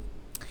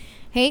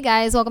Hey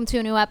guys, welcome to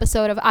a new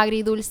episode of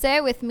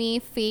Agridulce with me,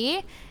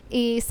 Fi.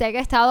 Y sé que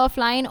he estado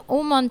offline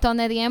un montón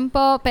de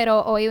tiempo,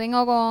 pero hoy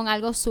vengo con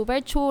algo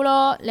súper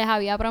chulo. Les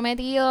había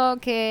prometido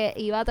que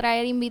iba a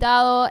traer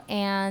invitado,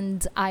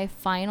 and I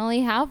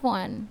finally have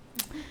one.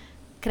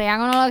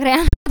 Crean o no lo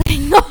crean, no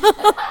tengo.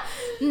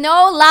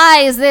 No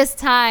lies this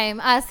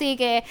time. Así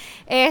que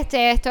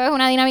esto es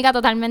una dinámica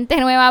totalmente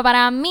nueva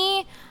para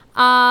mí.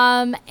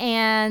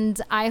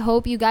 And I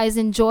hope you guys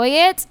enjoy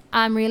it.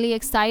 I'm really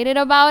excited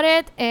about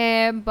it.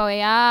 Voy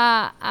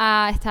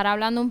a estar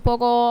hablando un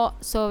poco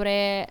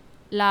sobre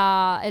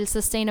el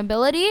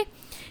sustainability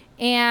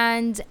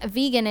and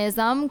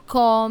veganism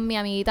con mi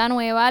amiguita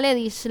nueva,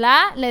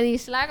 Ledishla.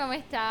 Ledishla, ¿cómo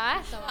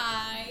estás?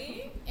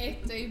 Hi,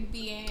 estoy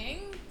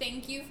bien.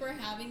 Thank you for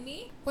having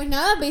me. Pues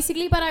nada,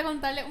 basically para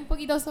contarles un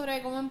poquito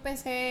sobre cómo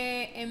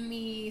empecé en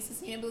mi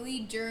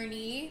sustainability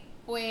journey,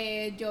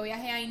 pues yo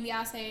viajé a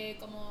India hace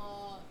como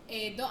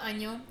 2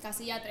 años,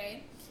 casi ya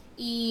 3,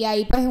 y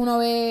ahí pues uno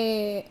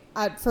ve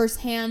at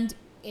first hand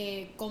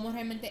cómo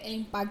realmente el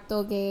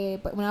impacto que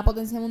pues, una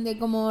potencia mundial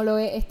como lo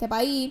es este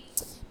país,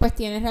 pues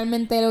tiene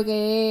realmente lo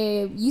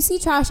que es, you see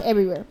trash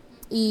everywhere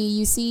y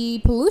you see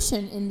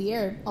pollution in the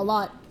air a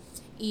lot,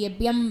 y es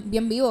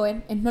bien vivo,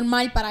 es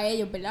normal para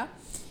ellos, ¿verdad?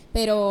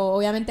 Pero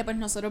obviamente pues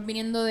nosotros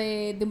viniendo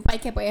de un país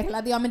que pues es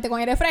relativamente con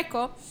aire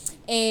fresco,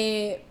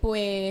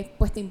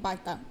 pues te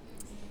impacta.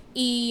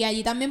 Y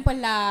allí también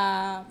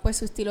pues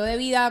su estilo de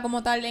vida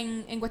como tal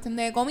en cuestión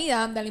de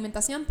comida, de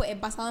alimentación, pues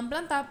es basado en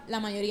plantas, la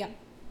mayoría.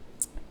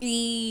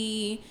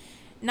 Y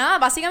nada,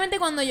 básicamente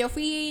cuando yo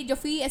fui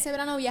ese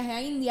verano, viajé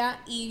a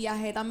India y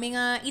viajé también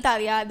a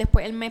Italia,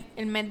 después el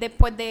mes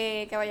después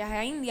de que viajé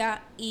a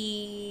India,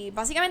 y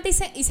básicamente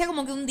hice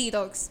como que un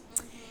detox.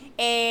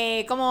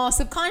 Como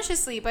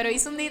subconsciously, pero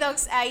hice un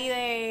detox ahí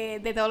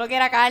de todo lo que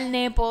era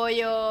carne,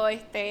 pollo,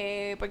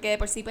 porque de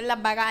por sí pues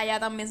las vacas allá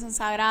también son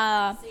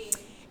sagradas, sí,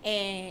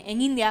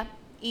 en India,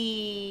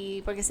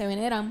 y porque se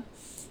veneran.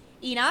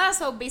 Y nada,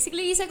 so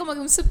basically hice como que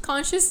un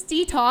subconscious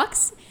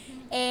detox.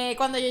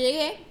 Cuando yo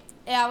llegué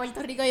a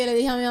Puerto Rico, yo le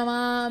dije a mi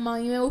mamá,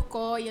 mami me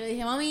buscó, y yo le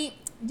dije, mami,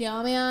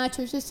 llévame a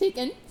Church's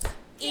Chicken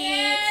y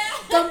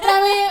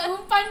cómprame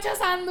un pancho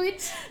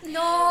sándwich.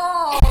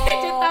 No.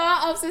 Yo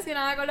estaba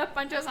obsesionada con los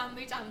panchos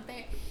sándwich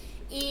antes.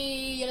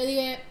 Y yo le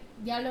dije,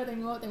 diablo,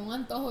 tengo un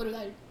antojo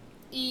brutal.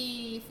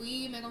 Y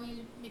fui, me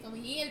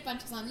comí el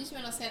pancho sándwich,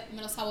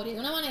 me lo saboreé de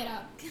una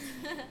manera.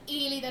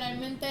 Y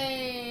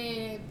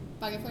literalmente,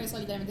 ¿para qué fue eso?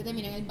 Literalmente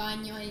terminé en el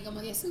baño ahí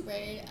como que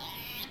súper...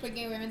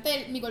 Porque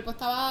obviamente mi cuerpo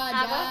estaba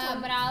ya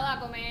acostumbrado a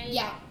comer.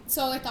 Ya,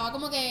 so estaba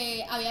como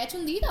que había hecho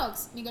un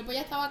detox. Mi cuerpo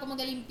ya estaba como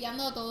que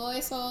limpiando todo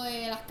eso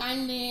de las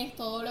carnes,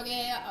 todo lo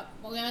que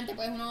obviamente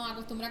pues uno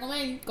acostumbra a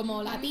comer,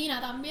 como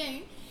latina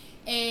también.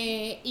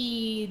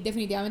 Y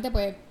definitivamente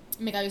pues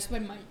me cayó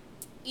súper mal.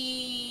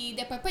 Y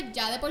después pues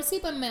ya de por sí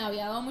pues me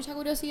había dado mucha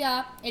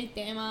curiosidad el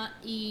tema,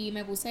 y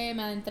me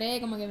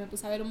adentré, como que me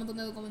puse a ver un montón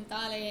de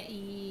documentales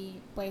y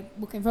pues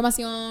busqué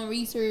información,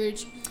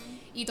 research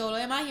y todo lo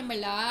demás, y en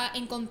verdad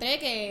encontré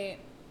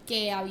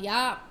que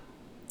había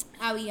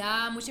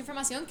mucha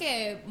información,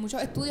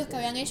 muchos estudios que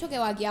habían hecho que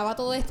vaqueaba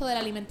todo esto de la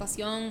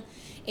alimentación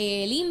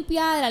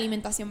limpia, de la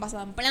alimentación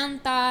basada en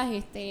plantas,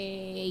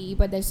 y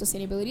pues del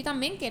sustainability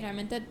también, que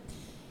realmente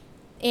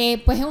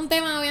pues es un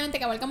tema obviamente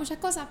que abarca muchas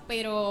cosas,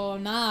 pero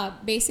nada,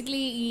 basically,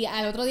 y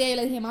al otro día yo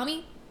le dije,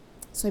 mami,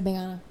 soy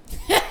vegana.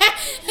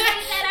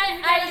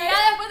 Literal, al día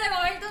después de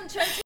comerte un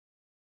church.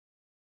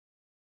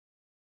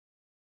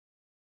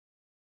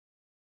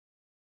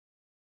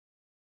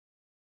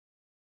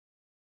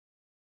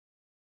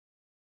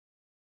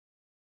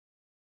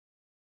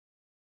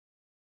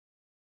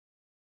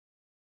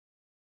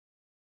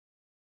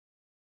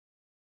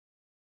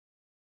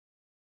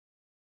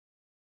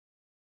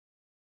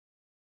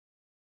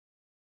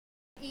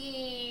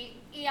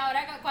 Y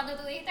ahora cuando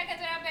tú dijiste que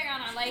tú eras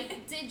vegana,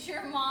 like, did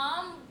your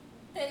mom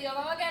te dio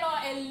como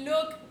que el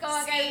look, como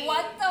Sí. que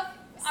what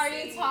the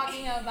are you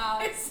talking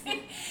about?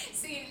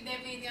 Sí,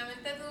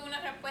 definitivamente tuve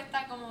una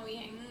respuesta como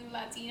bien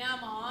latina,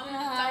 mom.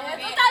 Ajá,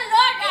 ¡tú estás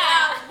loca!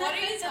 Yeah, what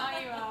are you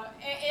talking about?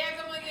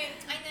 Ella como que,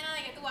 ay nena,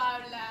 ¿de qué tú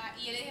hablas?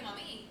 Y yo le dije,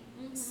 mami,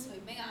 soy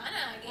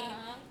vegana,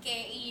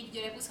 y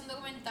yo le puse un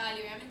documental,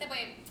 y obviamente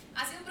pues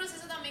ha sido un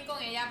proceso también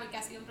con ella, porque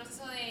ha sido un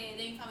proceso de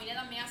mi familia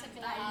también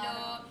aceptarlo.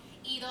 Claro.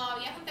 Y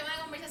todavía es un tema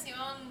de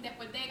conversación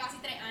después de casi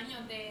 3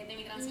 años de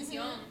mi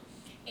transición.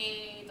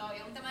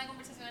 Todavía es un tema de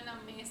conversación en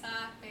las mesas,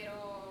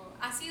 pero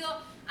ha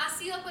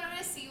sido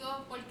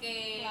progresivo,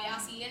 porque claro,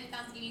 así el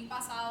Thanksgiving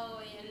pasado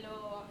ellos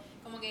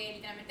como que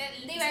literalmente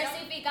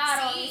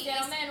diversificaron,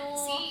 hicieron menú.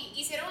 Sí,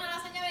 hicieron una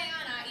lasaña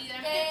vegana y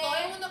literalmente todo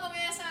el mundo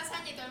comió esa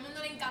lasaña y todo el mundo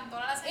le encantó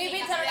la lasaña. Y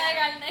pizza de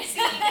carne. Sí,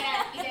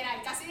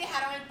 literal, casi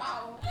dejaron el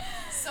pavo.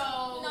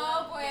 So,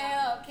 no puedo,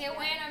 yeah, qué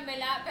bueno en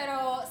verdad,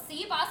 pero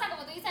sí pasa,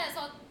 como tú dices,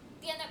 eso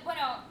tiene,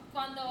 bueno,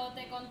 cuando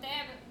te conté,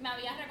 me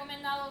habías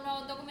recomendado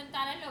unos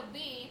documentales, los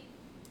vi,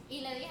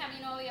 y le dije a mi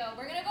novio,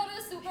 we're gonna go to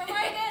the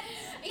supermarket,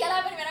 y a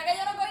la primera que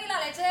yo no cogí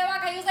la leche de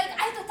vaca, y yo like,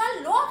 ay, tú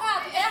estás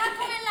loca, tú te dejas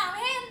comer la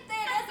mente,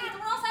 que si tú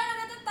no sabes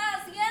lo que tú estás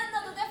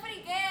haciendo, tú te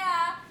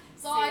friqueas.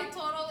 So,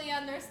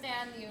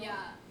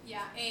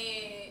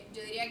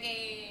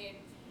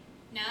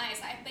 nada,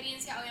 esa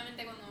experiencia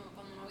obviamente cuando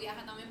uno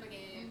viaja también,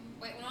 porque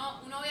pues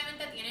uno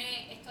obviamente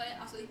tiene esto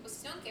a su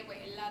disposición, que pues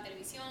es la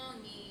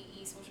televisión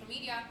y social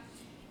media,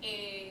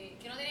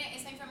 que uno tiene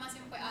esa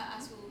información pues a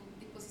su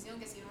disposición,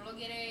 que si uno lo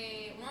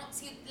quiere,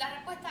 si las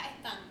respuestas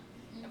están,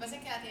 lo que pasa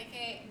es que las tienes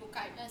que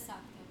buscar.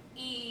 Exacto.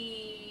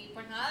 Y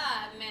pues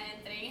nada, me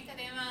adentré en este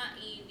tema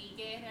y vi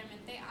que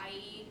realmente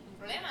hay un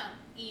problema.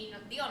 Y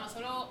no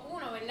solo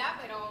uno, ¿verdad?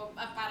 Pero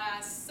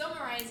para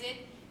summarize it,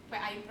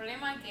 pues hay un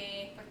problema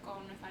que es pues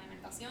con nuestra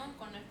alimentación,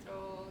 con nuestra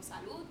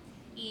salud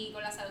y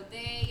con la salud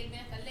y el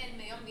bienestar del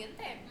medio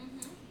ambiente.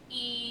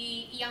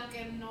 Y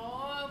aunque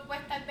no,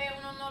 pues tal vez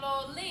uno no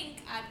lo link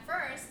at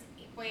first,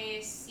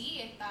 pues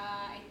sí,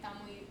 está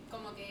muy,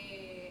 como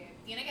que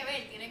tiene que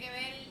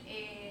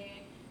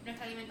ver,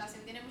 nuestra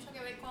alimentación tiene mucho que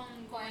ver con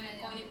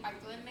el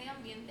impacto del medio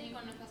ambiente y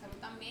con nuestra salud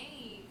también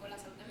y con la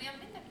salud del medio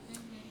ambiente.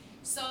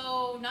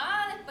 So,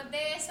 nada, después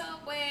de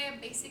eso,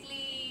 pues,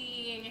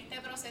 basically, en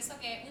este proceso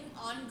que es un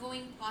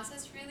ongoing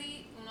process,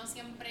 really, uno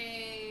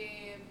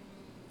siempre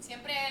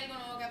hay algo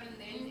nuevo que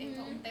aprender.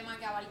 Esto es un tema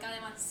que abarca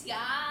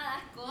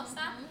demasiadas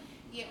cosas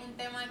y es un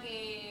tema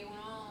que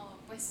uno,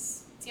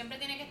 pues, siempre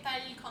tiene que estar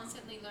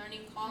constantly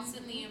learning,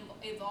 constantly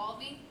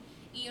evolving.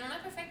 Y uno no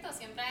es perfecto,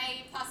 siempre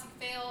hay plastic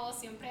fail,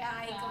 siempre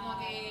hay como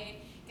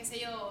que, qué sé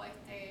yo,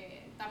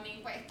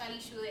 también pues está el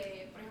issue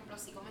de, por ejemplo,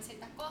 si comes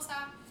ciertas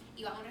cosas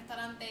y vas a un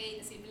restaurante y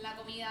te sirven la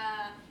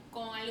comida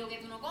con algo que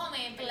tú no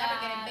comes, ¿verdad?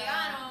 Porque eres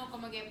vegano,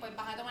 como que pues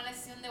vas a tomar la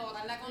decisión de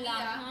botar la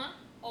comida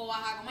o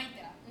vas a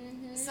comértela.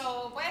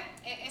 So, pues,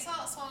 eso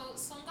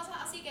son cosas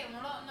así que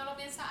uno no lo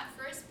piensa at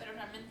first, pero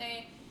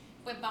realmente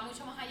pues va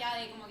mucho más allá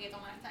de como que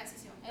tomar esta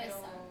decisión.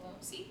 Pero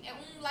sí, es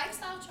un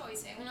lifestyle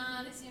choice, es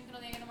una decisión que uno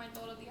tiene que tomar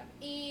todos los días.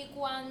 Y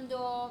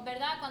cuando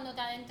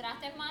te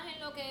adentraste más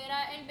en lo que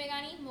era el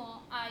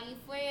veganismo, ahí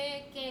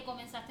fue que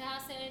comenzaste a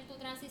hacer tu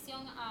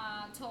transición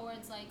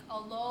towards like a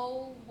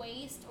low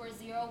waste or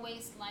zero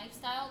waste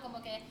lifestyle,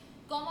 como que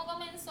 ¿cómo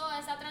comenzó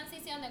esa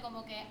transición de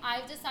como que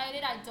I've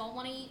decided I don't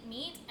want to eat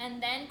meat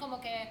and then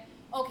como que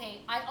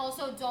okay, I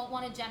also don't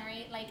want to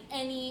generate like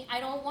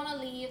I don't want to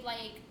leave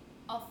like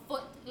a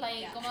foot,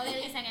 like, como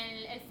le dicen,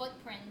 el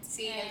footprint.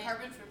 Sí, el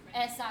carbon footprint.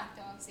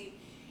 Exacto. Sí.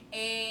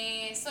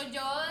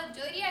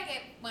 Yo diría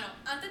que, bueno,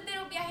 antes de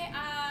los viajes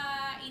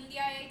a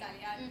India e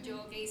Italia,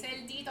 yo que hice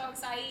el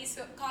detox ahí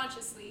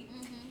consciously,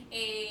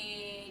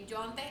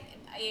 yo antes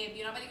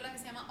vi una película que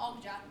se llama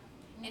Okja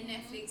en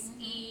Netflix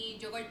y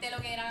yo corté lo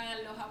que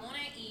eran los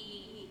jamones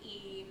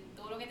y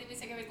todo lo que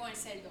tuviese que ver con el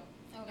cerdo.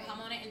 Los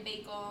jamones, el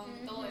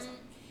bacon, todo eso.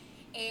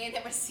 De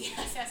por sí,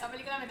 o sea, esa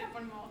película me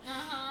transformó.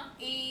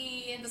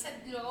 Y entonces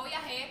luego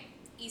viajé,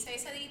 hice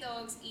ese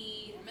detox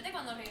y realmente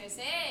cuando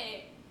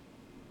regresé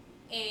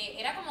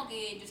era como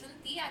que yo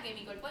sentía que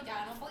mi cuerpo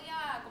ya no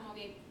podía como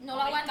que no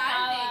lo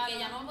aguantaba, que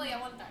ya no podía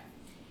aguantar.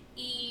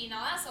 Y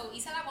nada,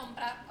 hice la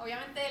compra,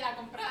 obviamente la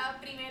compra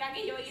primera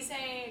que yo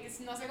hice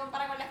no se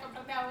compara con las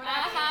compras de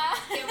ahora,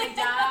 que pues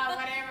ya,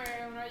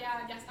 whatever, uno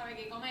ya sabe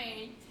qué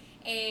comer.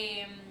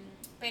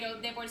 Pero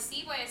de por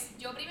sí, pues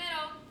yo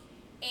primero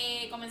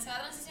comencé la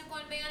transición con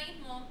el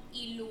veganismo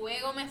y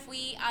luego me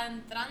fui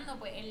adentrando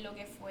pues en lo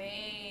que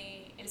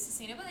fue el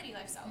sustainability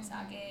lifestyle, o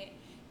sea que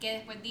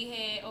después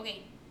dije, ok,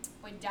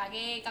 pues ya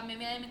que cambié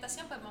mi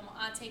alimentación, pues vamos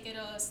a take it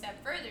a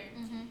step further.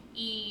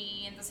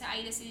 Y entonces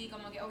ahí decidí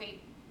como que, ok,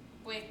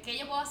 pues qué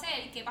yo puedo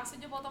hacer, qué pasos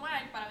yo puedo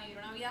tomar para vivir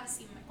una vida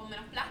con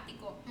menos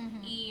plástico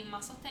y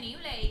más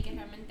sostenible y que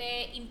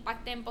realmente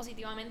impacten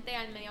positivamente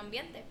al medio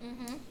ambiente.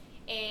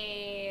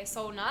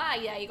 Nada,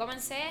 y de ahí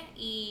comencé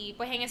y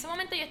pues en ese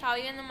momento yo estaba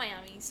viviendo en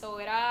Miami,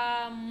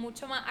 era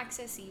mucho más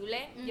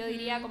accesible, yo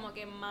diría como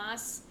que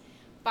más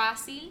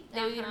fácil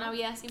de vivir una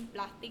vida sin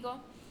plástico.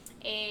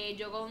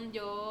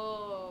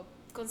 Yo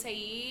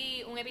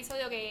conseguí un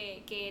episodio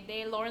que es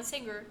de Lauren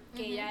Singer,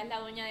 que ella es la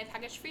dueña de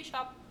Package Free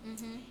Shop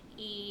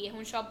y es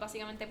un shop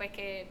básicamente pues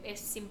que es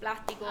sin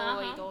plástico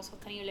y todo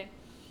sostenible.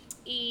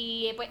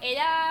 Y pues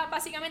ella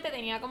básicamente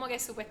tenía como que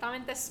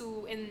supuestamente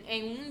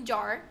en un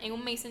jar, en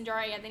un mason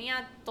jar, ella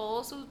tenía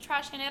todo su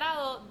trash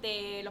generado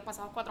de los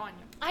pasados 4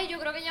 años. Ay, yo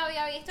creo que yo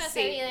había visto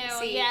ese video.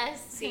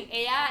 Sí,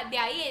 ella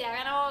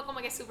ganó como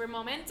que super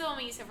momentum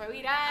y se fue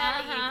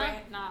viral y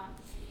pues nada.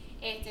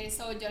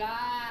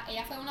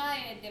 Ella fue una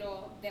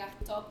de las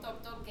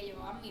top que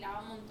yo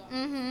admiraba un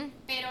montón.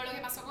 Pero lo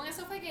que pasó con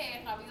eso fue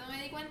que rápido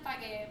me di cuenta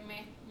que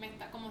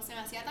como se me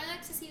hacía tan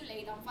accesible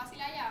y tan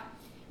fácil allá,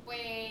 pues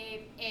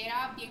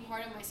era bien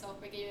hard on myself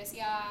porque yo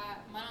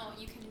decía, mano,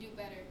 you can do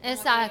better.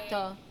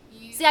 Exacto.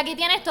 Si aquí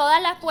tienes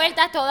todas las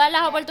puertas, todas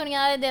las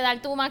oportunidades de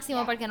dar tu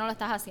máximo, ¿por qué no lo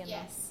estás haciendo?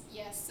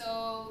 Yes.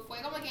 So,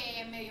 fue como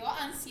que me dio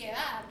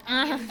ansiedad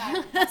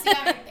ambiental,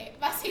 básicamente.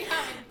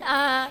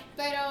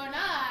 Pero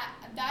nada,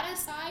 that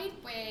aside,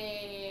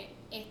 pues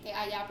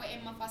allá pues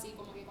es más fácil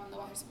como que cuando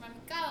vas al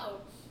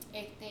supermercado,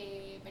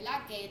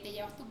 ¿verdad? Que te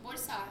llevas tus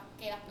bolsas,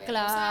 que las puedes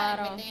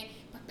usar en vez de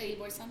pues, pedir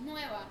bolsas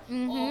nuevas.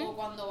 O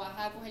cuando vas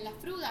a coger las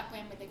frutas,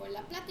 pues en vez de coger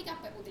las plásticas,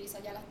 pues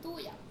utilizas ya las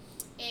tuyas.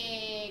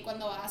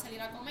 cuando vas a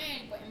salir a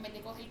comer, pues en vez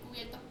de coger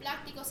cubiertos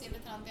plásticos, si el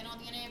restaurante no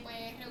tiene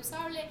pues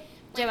reusable,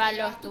 pues Llevar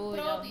llevas los tus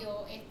tuyos.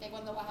 propios,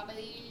 cuando vas a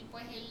pedir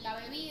pues la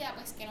bebida,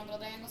 pues que no te lo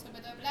traigan con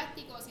sorbeto de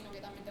plástico, sino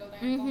que también te lo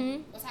traigan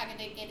con, o sea,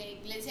 que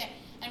le dice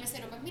al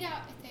mesero, pues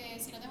mira,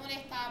 si no te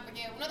molesta,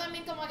 porque uno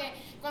también como que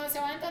cuando se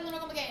va entrando uno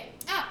como que,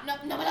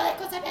 no me lo des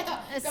con sorbeto.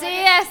 Sí,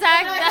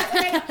 exacto.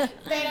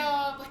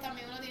 Pero pues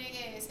también uno tiene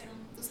que ser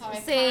tú sabes,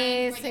 Sí,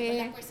 kind, porque sí. pues,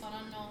 las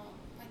personas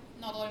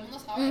no todo el mundo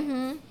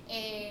sabe.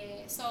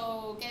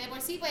 So, que de por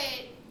sí,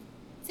 pues,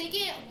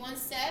 take it one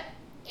step,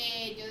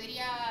 yo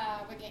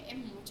diría, porque es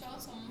mucho,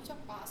 son muchos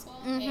pasos,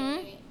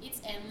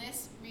 it's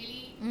endless,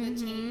 really, the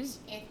change,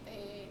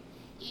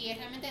 y es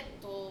realmente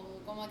todo,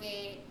 como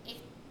que es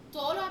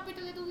todos los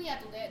aspectos de tu vida,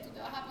 tú te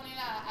vas a poner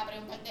a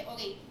preguntarte, ok,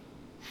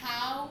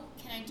 how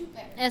can I do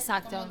better?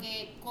 Exacto. Como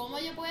que, ¿cómo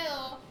yo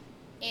puedo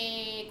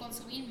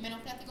consumir menos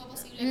plástico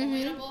posible? ¿Cómo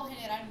yo lo puedo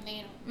generar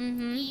menos?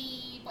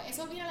 Y pues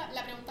eso viene,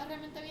 la pregunta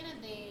realmente viene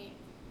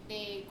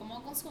de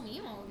cómo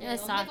consumimos, de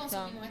dónde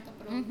consumimos estos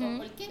productos,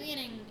 por qué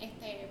vienen,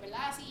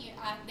 ¿verdad? Así,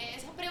 de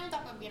esas preguntas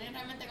pues vienen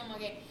realmente como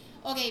que,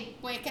 ok,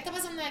 pues, ¿qué está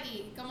pasando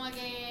aquí? Como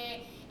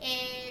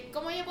que,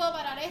 ¿cómo yo puedo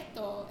parar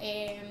esto?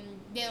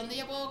 ¿De dónde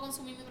yo puedo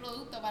consumir mi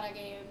producto para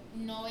que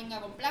no venga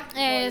con plástico?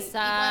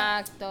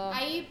 Exacto. Y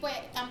pues, ahí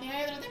pues también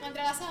hay otro tema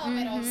entrelazado,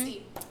 pero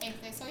sí,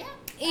 eso ya.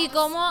 ¿Y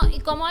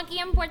cómo aquí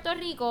en Puerto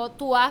Rico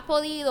tú has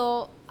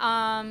podido,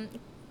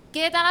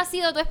 qué tal ha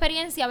sido tu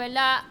experiencia,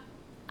 verdad,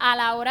 a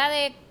la hora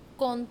de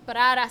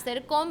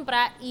hacer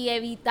compra y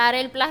evitar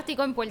el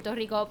plástico en Puerto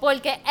Rico?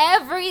 Porque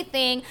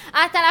everything,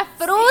 hasta las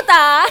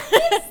frutas,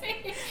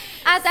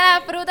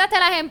 las frutas te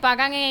las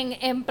empacan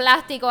en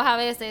plásticos a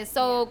veces.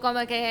 So,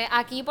 como que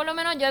aquí por lo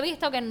menos yo he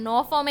visto que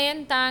no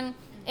fomentan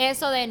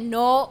eso de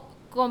no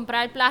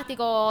comprar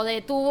plástico, o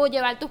de tú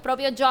llevar tus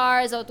propios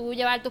jars o tú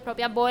llevar tus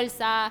propias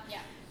bolsas.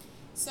 Yeah.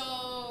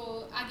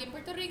 So, aquí en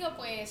Puerto Rico,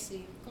 pues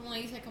sí, como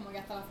dices, como que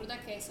hasta las frutas,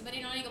 que es súper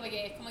irónico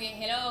porque es como que,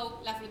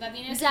 hello, la fruta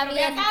tiene su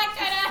propia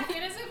cáscara,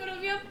 tiene su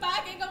propio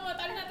empaque como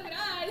tal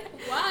natural,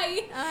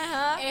 guay.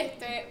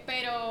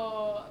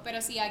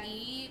 Pero sí,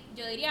 aquí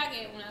yo diría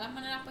que una de las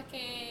maneras pues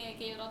que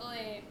yo trato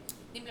de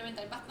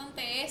implementar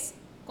bastante es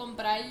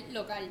comprar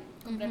local,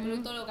 comprar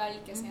producto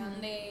local, que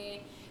sean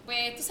de,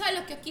 pues tú sabes,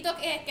 los kiosquitos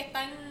que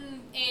están,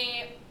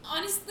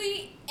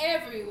 honestly,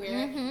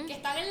 everywhere, que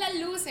están en las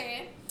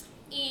luces.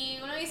 Y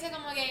uno dice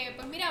como que,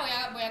 pues mira,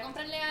 voy a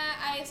comprarle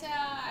a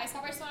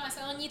esa persona, a ese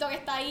doñito que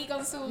está ahí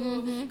con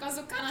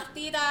sus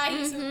canastitas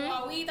y su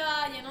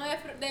agüita lleno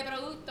de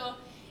productos.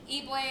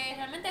 Y pues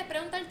realmente es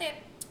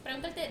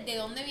preguntarte de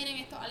dónde vienen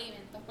estos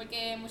alimentos.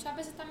 Porque muchas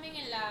veces también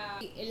en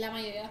la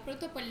mayoría de los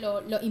productos pues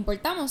lo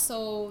importamos.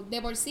 So,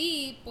 de por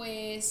sí,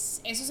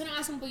 pues eso se nos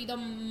hace un poquito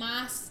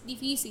más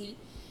difícil.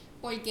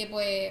 Porque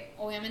pues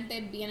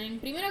obviamente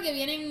primero que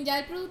vienen ya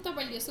el producto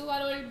perdió su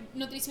valor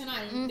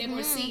nutricional de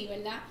por sí,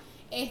 ¿verdad?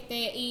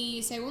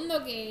 Y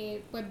segundo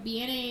que pues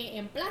viene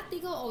en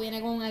plástico o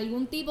viene con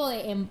algún tipo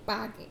de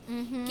empaque,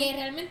 que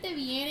realmente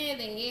viene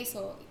de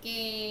eso,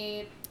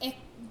 que es,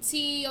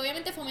 si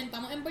obviamente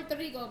fomentamos en Puerto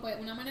Rico pues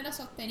una manera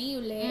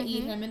sostenible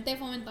y realmente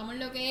fomentamos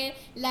lo que es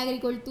la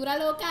agricultura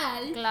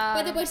local,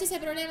 pues de por sí ese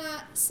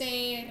problema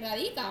se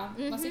erradica,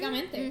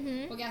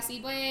 básicamente, porque así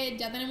pues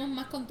ya tenemos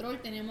más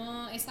control,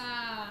 tenemos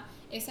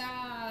ese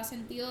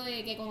sentido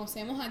de que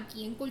conocemos a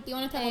quién cultiva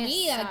nuestra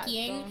comida, a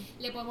quién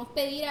le podemos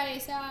pedir a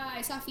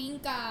esa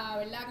finca,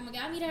 ¿verdad? Como que,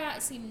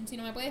 mira, si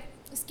no me puedes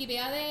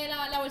skipear de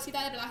la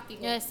bolsita de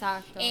plástico.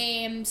 Exacto.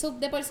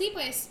 De por sí,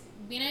 pues,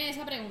 viene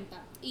esa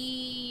pregunta.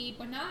 Y,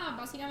 pues nada,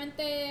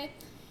 básicamente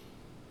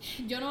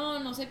yo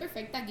no soy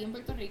perfecta aquí en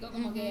Puerto Rico,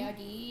 como que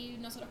aquí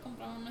nosotros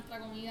compramos nuestra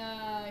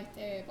comida,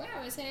 pues a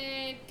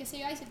veces, qué sé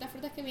yo, hay ciertas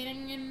frutas que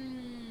vienen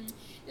en...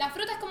 Las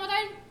frutas como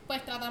tal,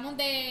 pues tratamos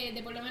de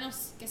por lo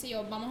menos, qué sé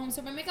yo, vamos a un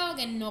supermercado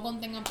que no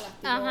contengan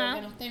plástico,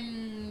 que no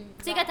estén...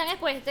 Sí, que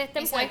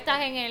estén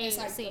puestas en el...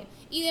 Exacto. Sí.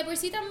 Y de por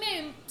sí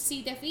también,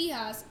 si te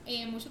fijas,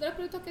 muchos de los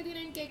productos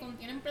que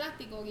contienen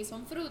plástico, que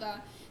son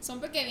frutas, son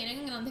porque vienen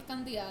en grandes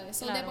cantidades.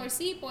 Claro. De por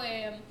sí,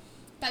 pues...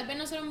 Tal vez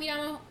nosotros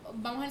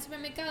vamos al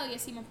supermercado y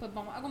decimos, pues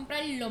vamos a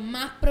comprar lo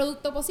más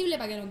producto posible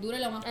para que nos dure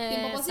lo más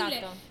tiempo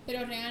posible.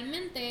 Pero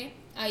realmente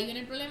ahí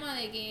viene el problema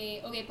de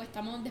que, ok, pues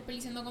estamos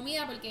desperdiciando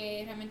comida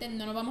porque realmente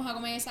no nos vamos a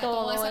comer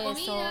toda esa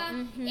comida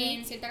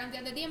en cierta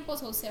cantidad de tiempo,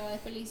 so se va a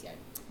desperdiciar.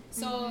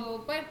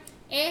 So, pues,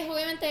 es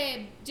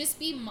obviamente just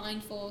be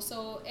mindful.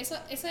 So, eso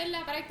es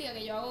la práctica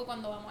que yo hago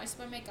cuando vamos al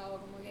supermercado.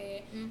 Como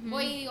que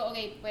voy y digo, ok,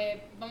 pues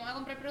vamos a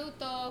comprar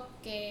productos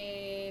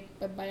que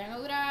pues vayan a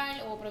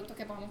durar, o productos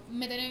que podamos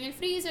meter en el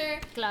freezer.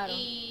 Claro.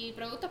 Y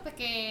productos pues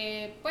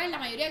que, pues la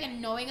mayoría que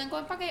no vengan con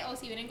empaque, o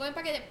si vienen con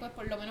empaque, pues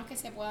por lo menos que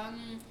se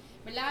puedan,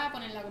 ¿verdad?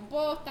 Poner la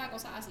composta,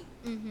 cosas así.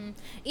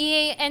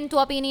 Y en tu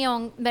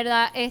opinión,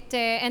 ¿verdad?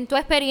 En tu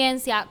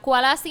experiencia,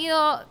 ¿cuál ha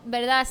sido,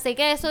 verdad? Sé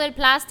que eso del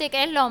plástico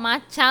es lo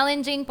más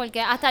challenging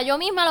porque hasta yo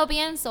misma lo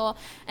pienso.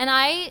 And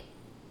I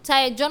O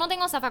sea, yo no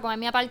tengo zafacón en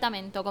mi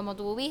apartamento. Como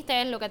tú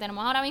viste, lo que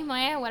tenemos ahora mismo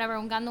es, whatever,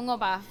 un candungo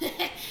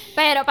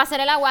pero para hacer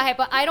el aguaje.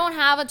 But I don't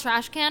have a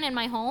trash can in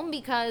my home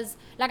because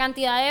la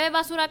cantidad de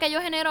basura que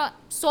yo genero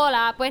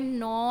sola, pues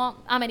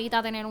no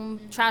amerita tener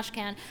un trash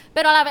can.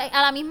 Pero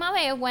a la misma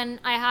vez, when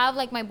I have,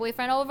 like, my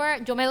boyfriend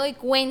over, yo me doy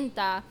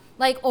cuenta,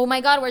 like, oh my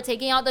God, we're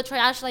taking out the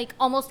trash, like,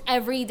 almost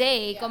every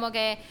day. Como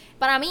que,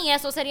 para mí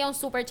eso sería un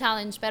super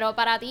challenge. Pero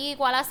para ti,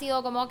 ¿cuál ha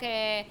sido como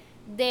que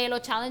de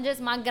los challenges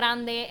más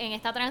grandes en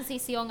esta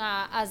transición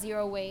a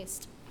zero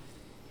waste?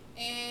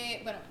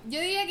 Bueno,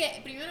 yo diría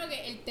que primero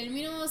que el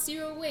término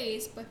zero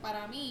waste, pues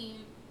para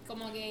mí,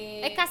 como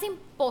que es casi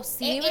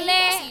imposible.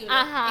 Es imposible.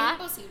 Ajá. Es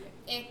imposible.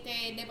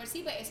 De por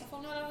sí, pues esa fue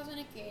una de las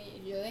razones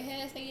que yo dejé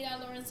de seguir a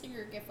Lauren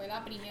Singer, que fue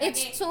la primera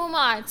It's too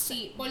much.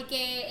 Sí,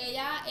 porque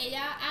ella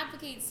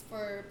advocates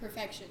for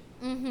perfection.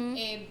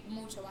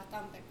 Mucho,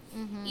 bastante.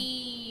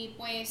 Y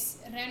pues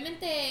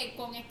realmente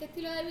con este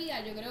estilo de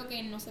vida yo creo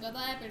que no se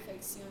trata de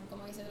perfección,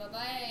 como que se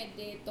trata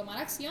de tomar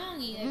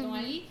acción y de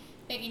tomar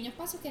pequeños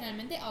pasos que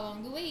realmente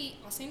along the way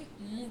hacen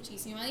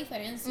muchísima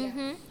diferencia.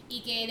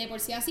 Y que de por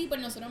sí así, pues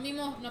nosotros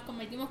mismos nos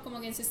convertimos como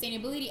que en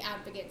sustainability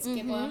advocates,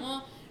 que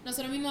podemos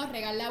nosotros mismos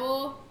regar la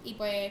voz y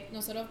pues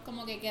nosotros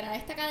como que crear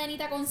esta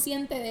cadenita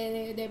consciente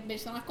de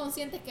personas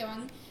conscientes que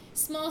van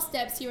small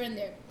steps here and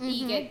there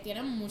y que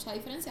tienen mucha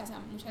diferencia, o sea,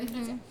 mucha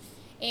diferencia.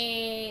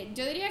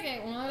 Yo diría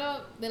que uno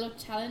de los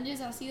challenges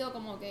ha sido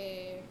como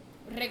que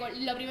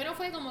lo primero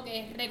fue como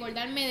que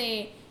recordarme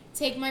de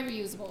take my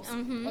reusables,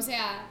 o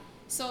sea,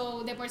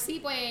 de por sí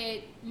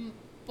pues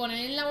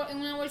poner en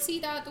una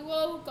bolsita to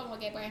go como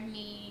que pues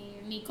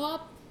mi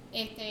cup,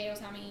 o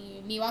sea,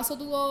 mi vaso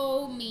to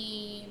go,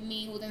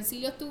 mis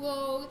utensilios to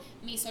go,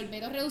 mis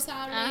sorbetos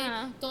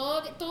reusables,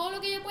 todo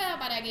lo que yo pueda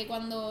para que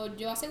cuando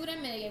yo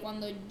asegurarme de que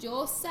cuando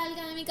yo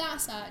salga de mi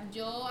casa,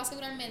 yo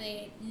asegurarme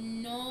de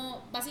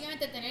no,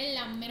 básicamente tener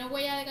la menos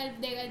huella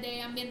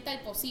de ambiental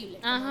posible.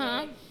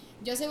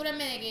 Yo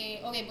asegurarme de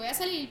que, ok, voy a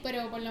salir,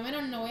 pero por lo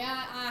menos no voy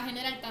a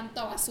generar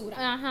tanta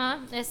basura.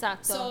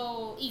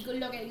 Exacto. Y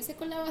lo que dices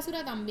con la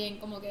basura también,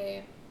 como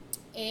que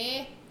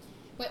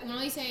pues uno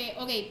dice,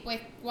 ok, pues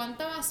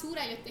cuánta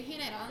basura yo estoy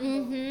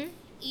generando.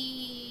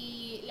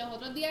 Y los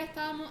otros días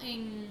estábamos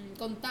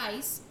con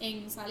Thais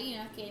en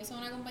Salinas, que ellos son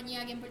una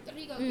compañía aquí en Puerto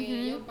Rico,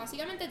 que ellos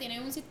básicamente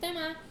tienen un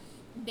sistema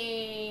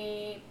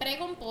de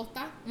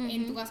precomposta.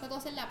 En tu casa tú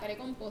haces la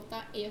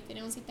precomposta, ellos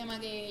tienen un sistema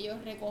que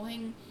ellos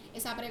recogen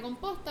esa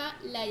precomposta,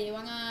 la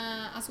llevan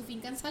a su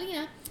finca en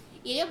Salinas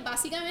y ellos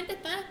básicamente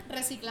están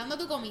reciclando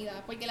tu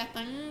comida porque la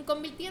están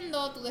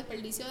convirtiendo, tu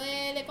desperdicio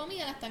de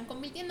comida la están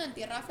convirtiendo en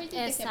tierra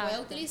fértil que se puede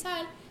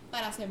utilizar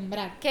para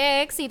sembrar.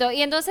 ¡Qué éxito!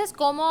 Y entonces,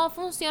 ¿cómo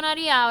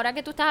funcionaría, ahora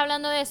que tú estás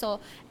hablando de eso,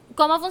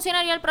 cómo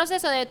funcionaría el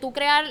proceso de tú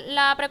crear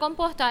la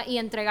precomposta y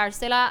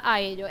entregársela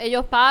a ellos?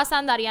 Ellos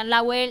pasan, dan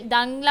la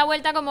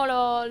vuelta como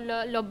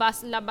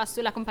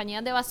las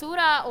compañías de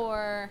basura o...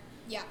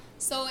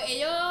 So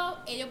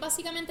ellos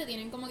básicamente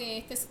tienen como que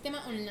este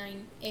sistema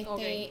online.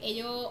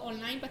 Ellos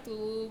online, pues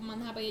tú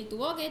mandas a pedir tu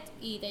bucket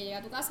y te llega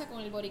a tu casa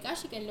con el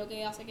boricashi, que es lo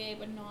que hace que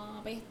pues no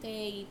apeste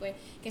y pues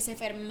que se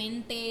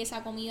fermente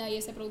esa comida y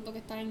ese producto que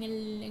está en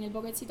el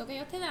bucketcito que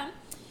ellos te dan.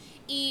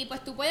 Y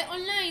pues tú puedes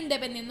online,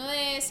 dependiendo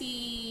de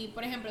si,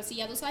 por ejemplo, si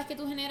ya tú sabes que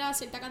tú generas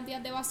cierta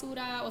cantidad de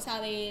basura, o sea,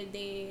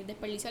 de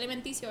desperdicio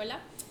alimenticio, ¿verdad?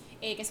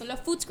 Que son los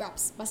food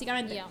scraps,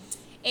 básicamente.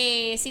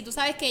 Si tú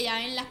sabes que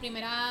ya en las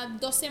primeras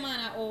 2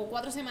 semanas o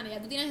 4 semanas ya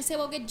tú tienes ese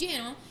bucket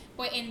lleno,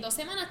 pues en 2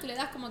 semanas tú le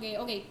das como que,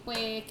 ok,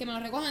 pues que me lo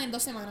recojan en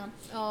 2 semanas.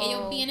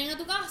 Ellos vienen a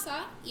tu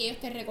casa y ellos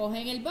te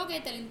recogen el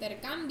bucket, te lo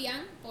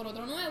intercambian por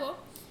otro nuevo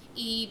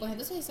y pues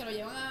entonces se lo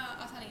llevan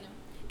a Salinas.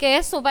 Que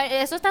eso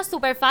está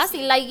súper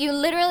fácil. Like, you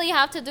literally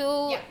have to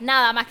do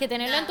nada más que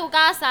tenerlo en tu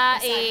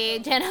casa y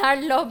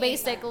llenarlo,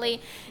 basically.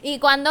 ¿Y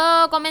cuándo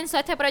comenzó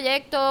este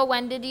proyecto?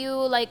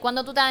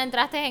 ¿Cuándo tú te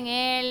adentraste en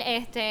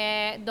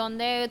él?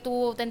 ¿Dónde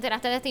tú te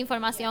enteraste de esta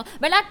información?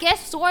 ¿Verdad? ¿Qué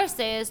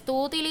sources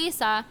tú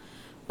utilizas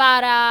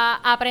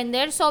para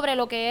aprender sobre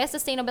lo que es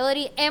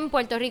sustainability en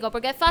Puerto Rico?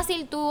 Porque es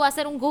fácil tú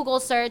hacer un Google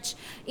search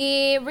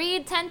y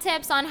read 10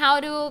 tips on how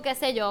to, qué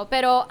sé yo.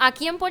 Pero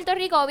aquí en Puerto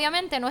Rico,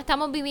 obviamente, no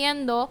estamos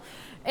viviendo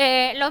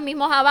los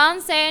mismos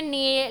avances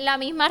ni la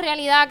misma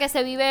realidad que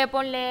se vive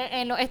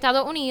en los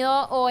Estados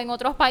Unidos o en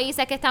otros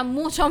países que están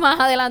mucho más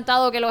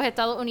adelantados que los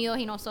Estados Unidos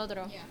y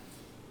nosotros.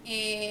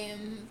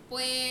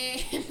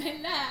 Pues,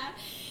 ¿verdad?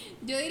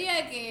 Yo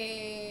diría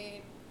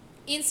que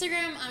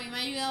Instagram a mí me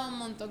ha ayudado un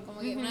montón, como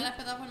que una de las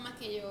plataformas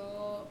que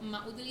yo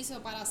más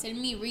utilizo para hacer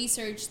mi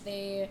research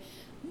de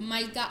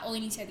marcas o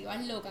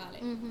iniciativas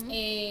locales.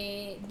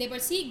 De por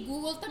sí,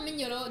 Google también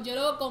yo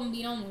lo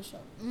combino mucho.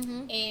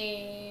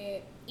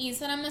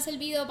 Instagram me ha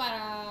servido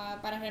para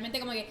realmente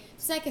como que,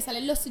 tú sabes que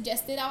salen los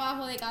suggested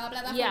abajo de cada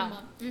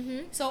plataforma.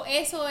 So,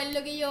 eso es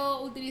lo que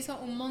yo utilizo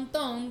un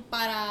montón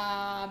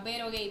para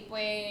ver, ok,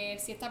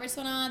 pues si esta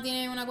persona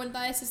tiene una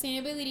cuenta de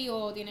sustainability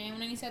o tiene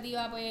una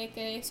iniciativa pues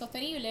que es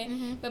sostenible,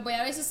 pues voy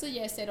a ver sus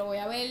suggested o voy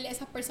a ver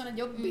esas personas.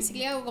 Yo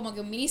basically hago como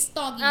que un mini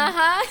stalking.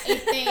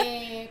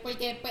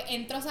 Porque pues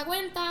entro a esa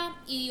cuenta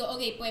y digo,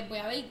 ok, pues voy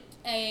a ver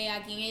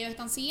a quién ellos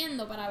están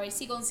siguiendo para ver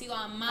si consigo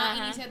a más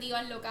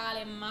iniciativas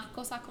locales, más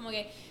cosas como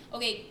que,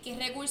 ok, ¿qué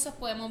recursos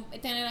podemos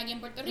tener aquí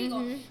en Puerto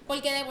Rico?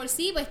 Porque de por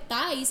sí, pues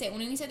está, hice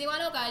una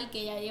iniciativa local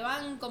que ya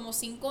llevan como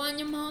 5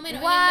 años más o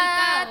menos en el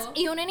mercado.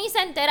 Y una ni se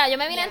entera, yo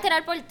me vine a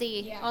enterar por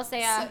ti, o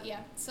sea.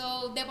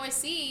 So, de por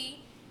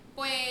sí,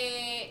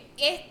 pues,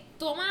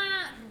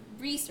 toma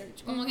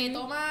research, como que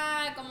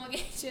toma, como que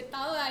yo he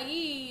estado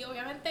ahí,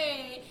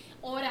 obviamente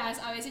horas,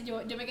 a veces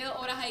yo me quedo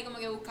horas ahí como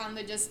que buscando,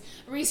 just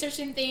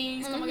researching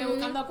things, como que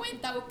buscando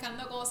cuentas,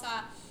 buscando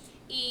cosas,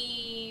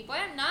 y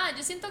pues nada,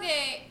 yo siento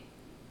que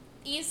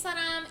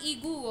Instagram y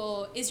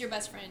Google is your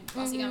best friend,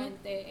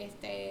 básicamente,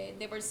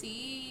 de por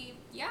sí,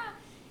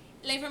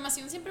 la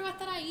información siempre va a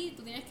estar ahí,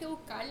 tú tienes que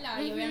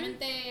buscarla, y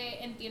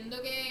obviamente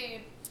entiendo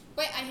que,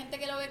 pues hay gente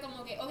que lo ve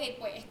como que, ok,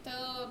 pues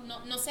esto,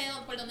 no sé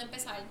por dónde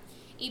empezar,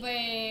 y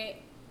pues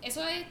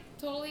eso es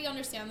totally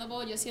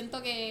understandable. Yo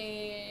siento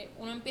que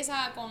uno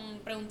empieza con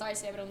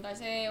preguntarse,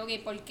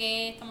 ok, ¿por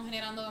qué estamos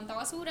generando tanta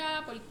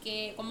basura? ¿Por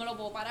qué? ¿Cómo lo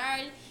puedo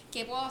parar?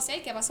 ¿Qué puedo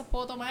hacer? ¿Qué pasos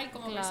puedo tomar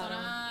como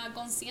persona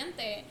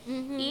consciente?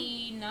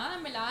 Y nada,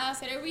 en verdad,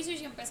 hacer el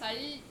research y empezar,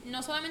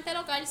 no solamente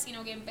local,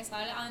 sino que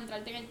empezar a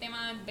adentrarte en el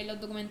tema, ver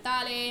los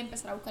documentales,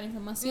 empezar a buscar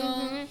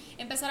información,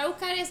 empezar a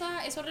buscar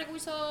esos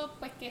recursos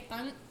pues que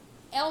están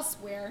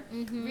elsewhere,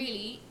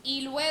 really,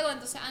 y luego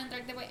entonces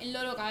adentrarte pues en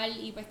lo local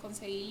y pues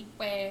conseguir,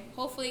 pues,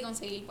 hopefully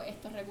conseguir pues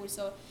estos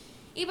recursos.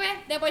 Y pues,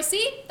 de por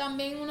sí,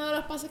 también uno de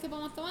los pasos que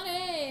podemos tomar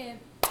es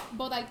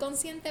votar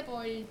consciente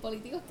por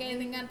políticos que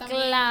tengan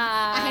también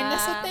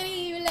agendas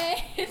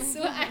sostenibles,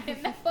 sus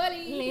agendas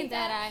políticas.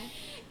 Literal.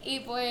 Y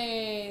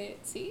pues,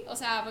 sí, o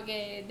sea,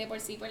 porque de por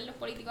sí pues los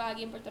políticos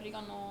aquí en Puerto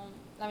Rico no,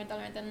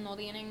 lamentablemente no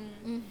tienen,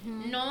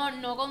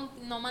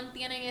 no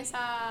mantienen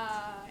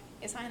esa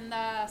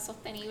agenda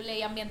sostenible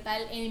y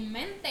ambiental en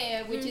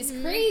mente, which is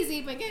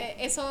crazy, porque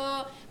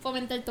eso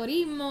fomenta el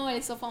turismo,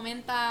 eso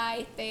fomenta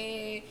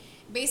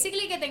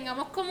basically que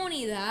tengamos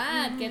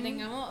comunidad, que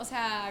tengamos, o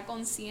sea,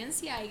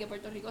 conciencia y que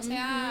Puerto Rico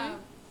sea,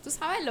 tú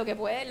sabes, lo que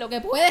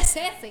puede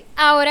ser. Sí.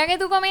 Ahora que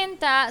tú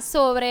comentas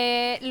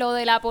sobre lo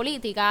de la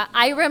política,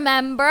 I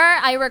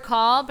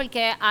recall,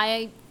 porque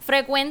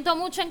frecuento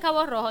mucho en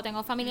Cabo Rojo,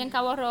 tengo familia en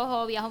Cabo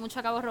Rojo, viajo mucho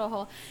a Cabo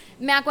Rojo.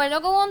 Me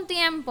acuerdo que hubo un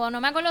tiempo, no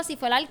me acuerdo si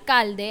fue el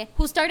alcalde,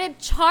 who started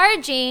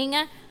charging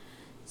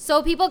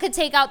so people could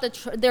take out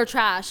their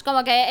trash.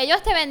 Como que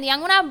ellos te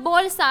vendían unas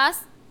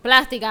bolsas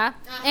plásticas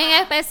en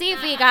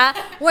específica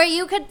where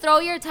you could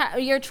throw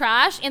your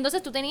trash, y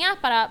entonces tú tenías,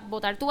 para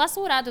botar tu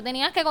basura, tú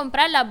tenías que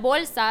comprar las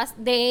bolsas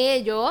de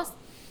ellos.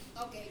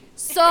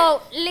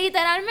 So,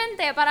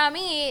 literalmente, para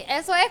mí,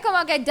 eso es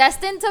como que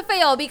destined to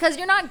fail because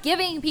you're not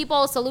giving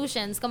people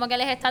solutions. Como que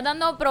les estás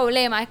dando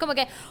problemas. Es como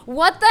que,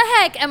 what the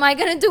heck am I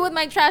going to do with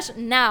my trash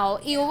now?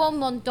 Y hubo un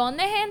montón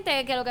de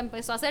gente que lo que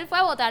empezó a hacer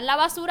fue botar la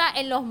basura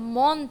en los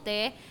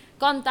montes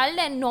con tal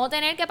de no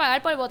tener que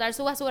pagar por botar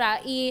su basura.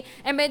 Y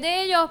en vez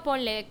de ellos,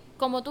 ponle,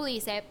 como tú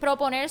dices,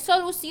 proponer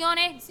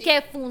soluciones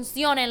que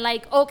funcionen,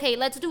 like, okay,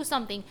 let's do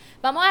something.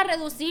 Vamos a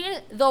reducir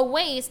the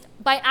waste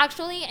by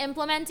actually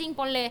implementing,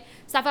 ponle,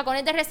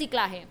 zafacones de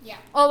reciclaje.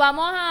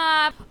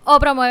 O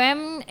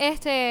promueven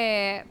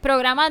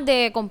programas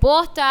de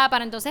composta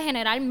para entonces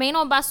generar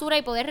menos basura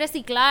y poder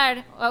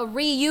reciclar,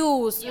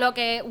 reuse lo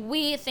que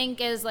we think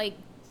is like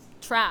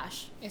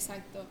trash.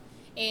 Exacto.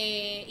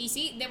 Y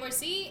sí, de por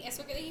sí,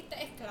 eso que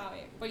dijiste es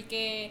clave,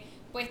 porque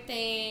pues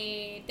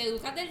te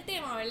educas del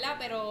tema, ¿verdad?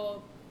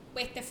 Pero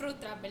pues te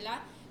frustras, ¿verdad?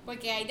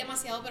 Porque hay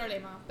demasiado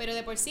problema. Pero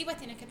de por sí, pues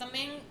tienes que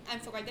también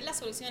enfocarte en las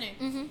soluciones.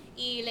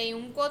 Y leí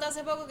un quote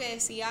hace poco que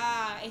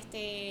decía,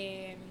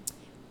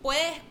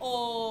 puedes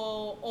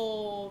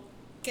o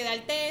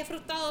quedarte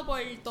frustrado por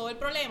todo el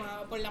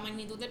problema, por la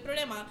magnitud del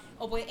problema,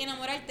 o puedes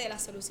enamorarte de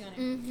las soluciones.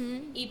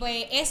 Y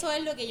pues eso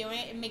es lo que yo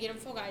me quiero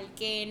enfocar,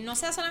 que no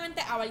sea solamente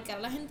abarcar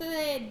a la gente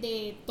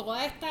de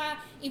toda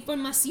esta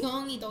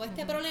información y todo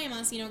este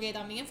problema, sino que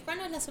también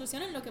enfocarnos en las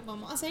soluciones, en lo que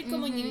podemos hacer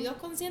como individuos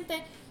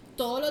conscientes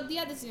todos los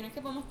días, decisiones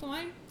que podemos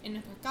tomar en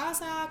nuestras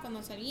casas,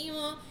 cuando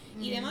salimos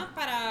y demás,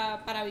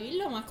 para vivir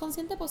lo más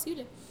consciente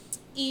posible.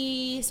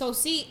 Y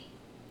sí,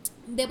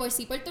 de por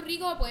sí Puerto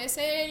Rico puede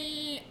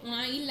ser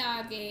una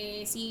isla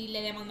que si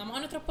le demandamos a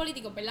nuestros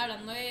políticos, ¿verdad?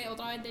 Hablando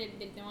otra vez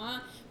del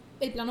tema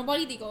del plano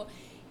político,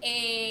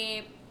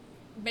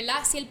 ¿verdad?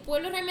 Si el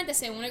pueblo realmente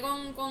se une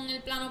con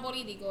el plano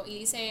político y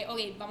dice, ok,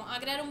 vamos a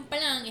crear un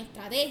plan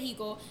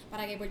estratégico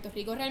para que Puerto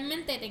Rico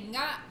realmente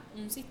tenga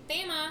un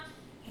sistema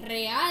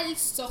real,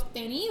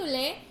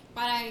 sostenible,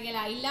 para que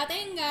la isla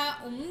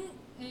tenga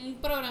un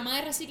programa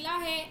de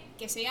reciclaje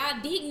que sea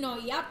digno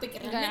y apto, y que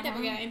realmente,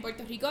 porque en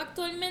Puerto Rico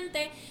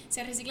actualmente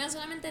se reciclan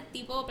solamente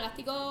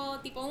plástico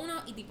tipo 1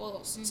 y tipo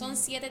 2. Son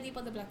 7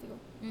 tipos de plástico.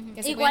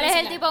 ¿Y cuál es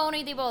el tipo 1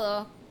 y tipo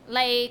 2?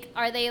 Like,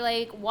 are they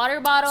like water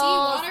bottles? Sí,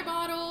 water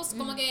bottles,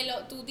 como que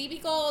tu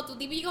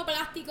típico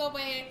plástico,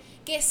 pues,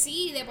 que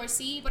sí, de por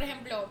sí, por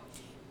ejemplo,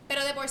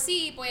 pero de por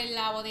sí, pues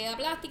la botella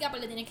plástica,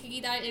 pues le tienes que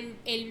quitar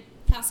el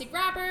plastic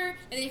wrapper,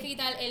 le tienes que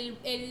quitar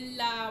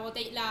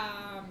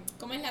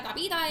 ¿cómo es? La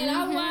tapita del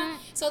agua.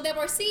 So, de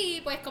por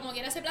sí, pues como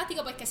quiera ese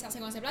plástico, pues ¿qué se hace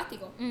con ese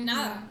plástico?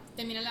 Nada,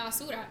 termina en la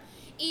basura.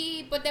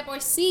 Y pues de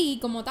por sí,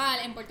 como tal,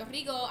 en Puerto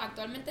Rico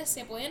actualmente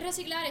se pueden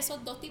reciclar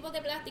esos 2 tipos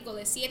de plástico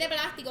de 7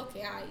 plásticos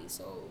que hay.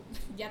 So,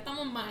 ya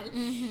estamos mal.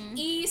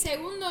 Y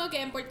segundo, que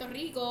en Puerto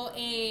Rico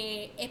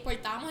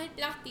exportábamos el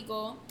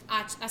plástico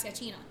hacia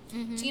China.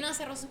 China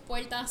cerró sus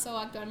puertas, so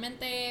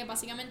actualmente,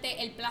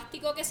 básicamente, el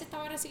plástico que se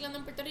estaba reciclando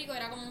en Puerto Rico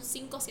era como un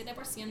 5 o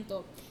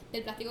 7%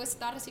 del plástico que se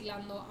estaba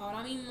reciclando.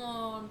 Ahora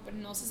mismo, pues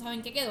no se sabe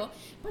en qué quedó,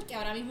 porque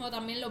ahora mismo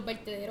también los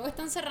vertederos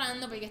están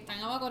cerrando porque están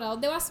abacorados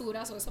de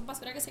basura, o esa es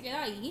basura que se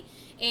queda ahí.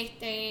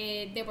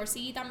 De por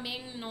sí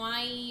también no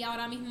hay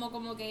ahora mismo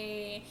como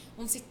que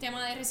un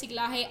sistema de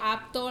reciclaje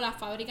apto. Las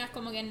fábricas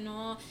como que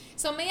no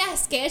son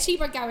medias sketchy,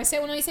 porque a veces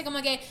uno dice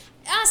como que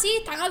sí,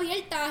 están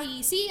abiertas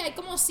y sí, hay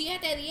como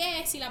 7,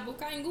 10 si las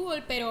buscas en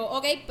Google,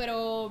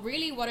 pero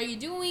really, what are you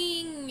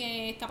doing?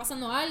 ¿Está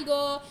pasando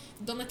algo?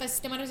 ¿Dónde está el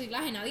sistema de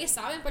reciclaje? Nadie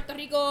sabe en Puerto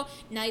Rico,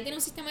 nadie tiene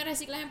un sistema de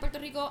reciclaje en Puerto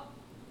Rico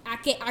a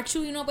que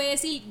actually uno puede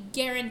decir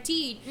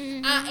guaranteed,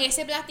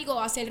 ese plástico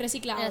va a ser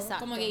reciclado. Exacto.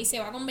 Como que y se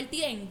va a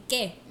convertir en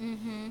qué.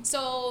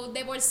 So,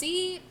 de por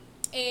sí,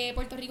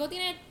 Puerto Rico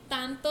tiene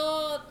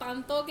tanto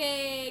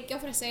que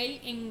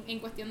ofrecer en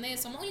cuestión de,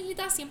 somos una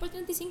islita 100 por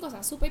 35, o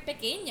sea, súper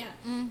pequeña,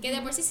 que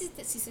de por sí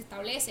si se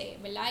establece,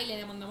 ¿verdad? Y le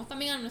demandamos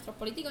también a nuestros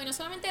políticos, y no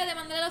solamente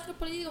demandarle a nuestros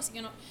políticos,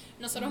 sino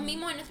nosotros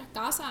mismos en nuestras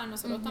casas,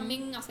 nosotros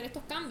también hacer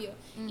estos cambios,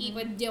 y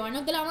pues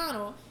llevarnos de la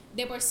mano.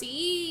 De por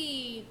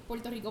sí,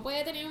 Puerto Rico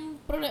puede tener un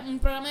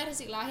programa de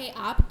reciclaje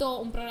apto,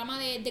 un programa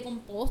de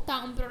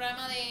composta, un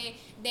programa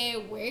de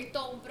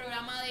huerto, un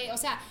programa de, o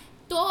sea,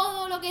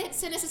 todo lo que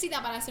se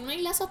necesita para hacer una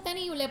isla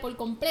sostenible por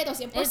completo,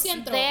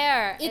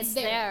 100%. It's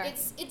there.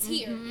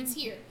 It's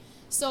here.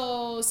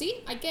 So, sí,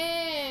 hay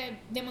que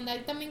demandar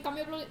también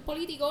cambio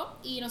político,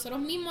 y nosotros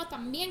mismos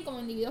también, como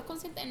individuos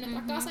conscientes en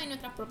nuestras casas y en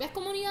nuestras propias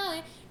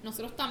comunidades,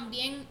 nosotros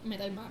también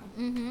meter mano.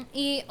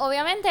 Y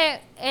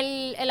obviamente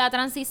la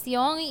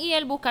transición y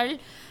el buscar,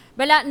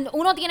 ¿verdad?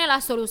 Uno tiene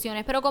las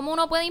soluciones, pero como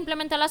uno puede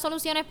implementar las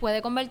soluciones,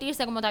 puede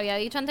convertirse, como te había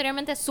dicho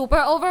anteriormente, super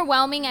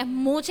overwhelming, es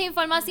mucha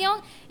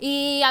información,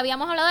 y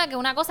habíamos hablado de que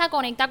una cosa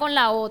conecta con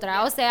la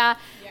otra, o sea,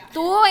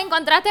 tú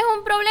encontraste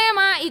un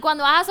problema y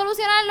cuando vas a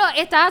solucionarlo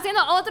estás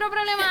haciendo otro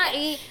problema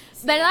y,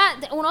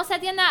 ¿verdad? Uno se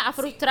tiende a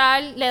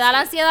frustrar, le da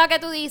la ansiedad que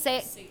tú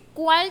dices.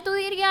 ¿Cuál tú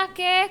dirías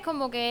que es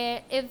como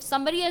que if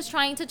somebody is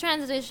trying to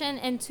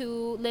transition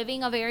into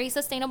living a very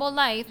sustainable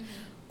life,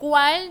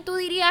 ¿cuál tú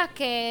dirías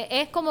que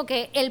es como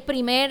que el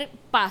primer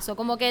paso?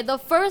 Como que the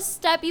first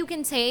step you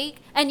can take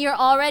and you're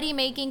already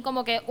making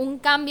como que un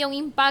cambio, un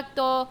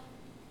impacto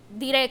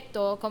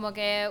directo, como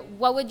que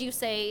what would you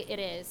say it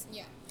is?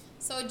 Yeah.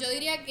 So, yo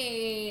diría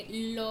que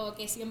lo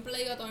que siempre le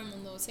digo a todo el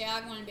mundo,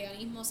 sea con el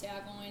veganismo,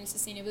 sea con el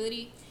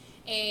sustainability,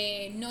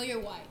 know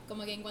your why.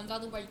 Como que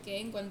encuentra tu por qué,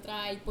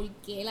 encuentra el por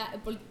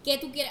qué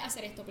tú quieres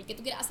hacer esto, por qué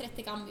tú quieres hacer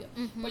este cambio.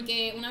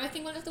 Porque una vez que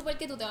encuentras tu por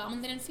qué, tú te vas a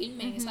mantener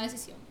firme en esa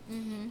decisión.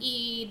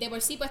 Y de por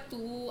sí, pues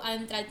tú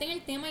adentrarte en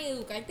el tema y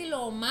educarte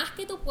lo más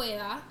que tú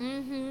puedas,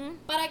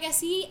 para que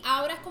así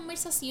abras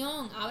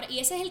conversación. Y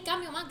ese es el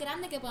cambio más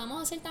grande que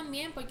podemos hacer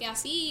también, porque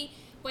así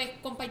pues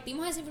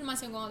compartimos esa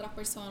información con otras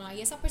personas,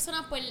 y esas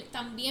personas pues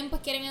también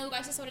pues quieren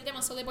educarse sobre el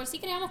tema. So, de por sí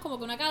creamos como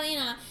que una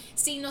cadena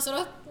sin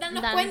nosotros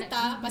darnos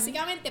cuenta,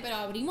 básicamente, pero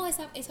abrimos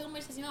esa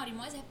conversación,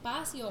 abrimos ese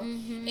espacio.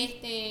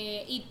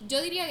 Y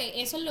yo diría que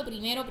eso es lo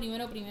primero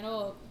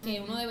que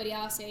uno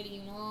debería hacer, y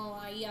uno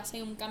ahí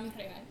hace un cambio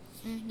real.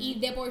 Y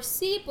de por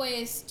sí,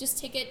 pues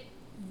just take it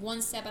one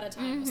step at a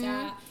time. O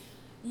sea,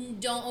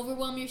 don't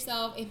overwhelm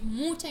yourself, es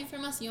mucha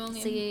información,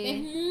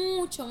 es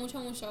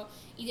mucho,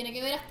 y tiene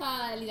que ver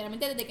hasta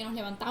literalmente desde que nos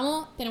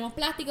levantamos. Tenemos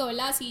plástico,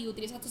 ¿verdad? Si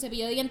utilizas tu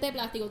cepillo de dientes de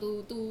plástico,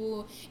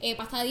 tu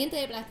pasta de dientes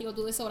de plástico,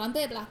 tu desodorante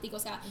de plástico, o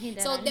sea,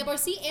 de por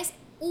sí es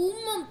un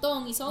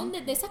montón, y son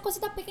desde esas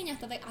cositas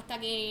pequeñas hasta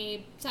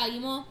que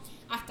salimos,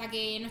 hasta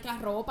que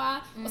nuestras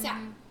ropas, o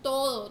sea,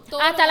 todo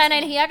hasta la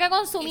energía que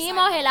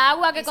consumimos, el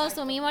agua que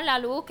consumimos, la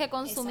luz que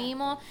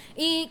consumimos.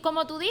 Y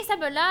como tú dices,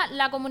 ¿verdad?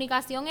 La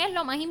comunicación es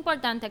lo más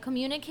importante.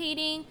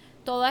 Communicating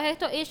todos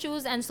estos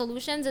issues and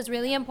solutions is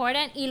really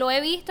important, y lo he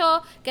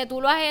visto que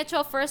tú lo has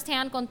hecho first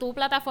hand con tu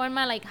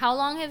plataforma. Like, how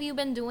long have you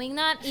been doing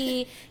that?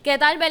 Y qué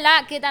tal,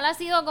 ¿verdad? ¿Qué tal ha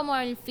sido como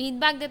el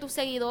feedback de tus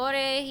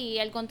seguidores y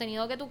el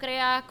contenido que tú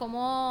creas?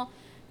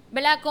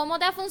 ¿Verdad? ¿Cómo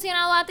te ha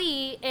funcionado a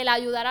ti el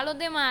ayudar a los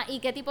demás,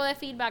 y qué tipo de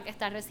feedback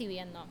estás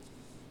recibiendo?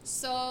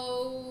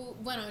 So,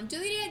 bueno, yo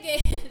diría que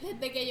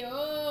desde que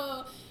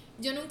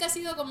yo nunca he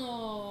sido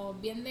como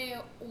bien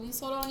de un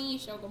solo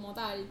nicho como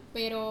tal,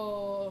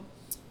 pero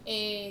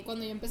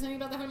cuando yo empecé mi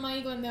plataforma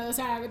ahí, o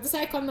sea, tú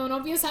sabes, cuando uno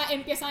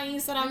empieza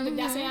Instagram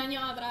desde hace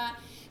años atrás,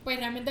 pues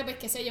realmente, pues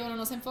qué sé yo, uno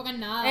no se enfoca en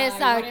nada.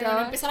 Exacto.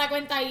 Uno empieza la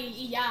cuenta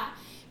y ya.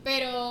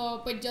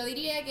 Pero pues yo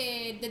diría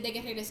que desde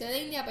que regresé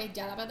de India, pues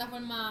ya la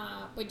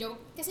plataforma, pues yo,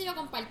 qué sé yo,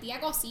 compartía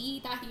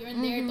cositas here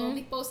and there. Todos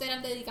mis posts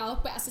eran dedicados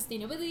pues a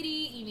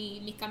sustainability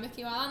y mis cambios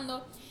que iba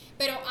dando.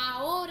 Pero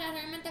ahora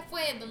realmente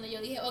fue donde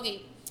yo dije, ok,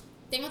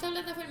 tengo esta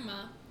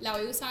plataforma, la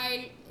voy a usar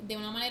de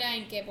una manera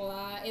en que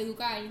pueda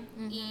educar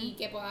y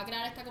que pueda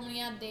crear esta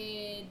comunidad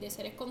de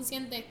seres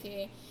conscientes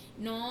que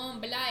no,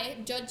 ¿verdad? Es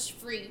judge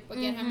free,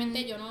 porque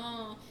realmente yo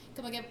no,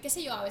 como que, qué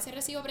sé yo, a veces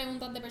recibo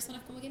preguntas de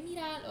personas como que,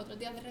 mira, el otro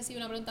día recibí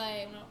una pregunta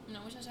de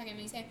una muchacha que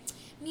me dice,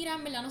 mira,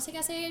 en verdad no sé qué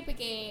hacer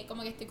porque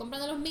como que estoy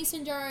comprando los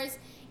mason jars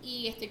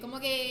y estoy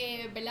como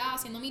que, ¿verdad?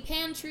 Haciendo mi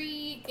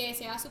pantry que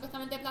sea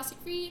supuestamente plastic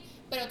free,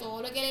 pero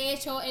todo lo que le he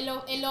hecho en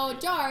los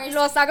jars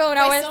lo saco de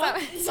una pues bolsa.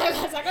 Se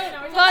lo saco de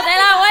una bolsa. Boté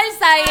la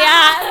bolsa y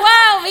ya.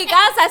 ¡Wow! Mi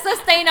casa es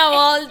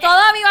sustainable.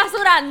 Toda mi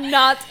basura,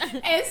 not.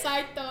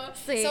 Exacto.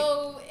 Sí.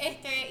 So,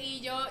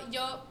 y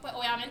yo, pues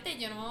obviamente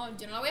yo no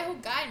la voy a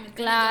juzgar, ¿me entiendes?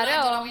 Claro.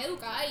 Yo la voy a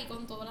educar y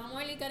con todo el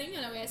amor y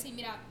cariño le voy a decir,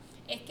 mira,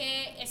 es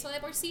que eso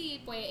de por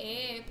sí, pues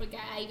es, porque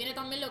ahí viene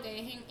también lo que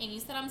es en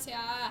Instagram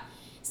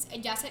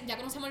ya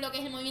conocemos lo que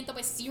es el movimiento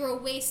pues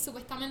zero waste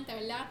supuestamente,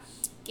 ¿verdad?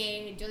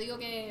 Que yo digo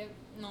que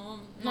no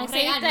es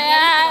real,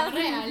 no es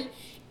real.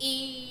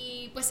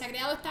 Y pues se ha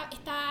creado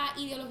esta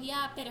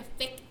ideología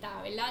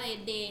perfecta, ¿verdad?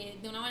 De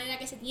una manera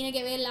que se tiene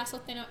que ver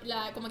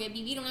como que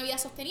vivir una vida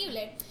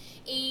sostenible.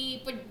 Y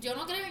pues yo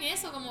no creo en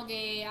eso, como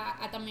que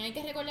también hay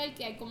que recordar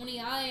que hay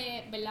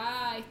comunidades,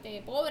 ¿verdad?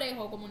 Pobres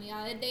o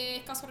comunidades de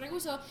escasos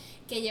recursos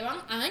que llevan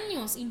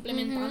años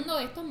implementando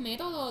estos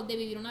métodos de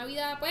vivir una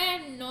vida,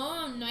 pues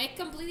no es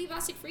completely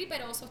plastic free,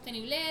 pero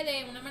sostenible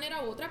de una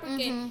manera u otra,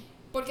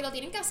 porque lo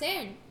tienen que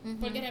hacer,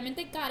 porque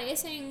realmente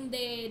carecen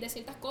de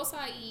ciertas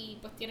cosas y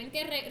pues tienen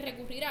que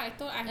recurrir a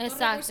estos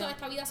recursos de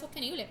esta vida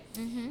sostenible.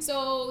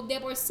 So,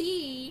 de por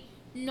sí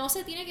no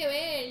se tiene que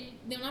ver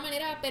de una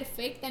manera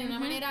perfecta, ni una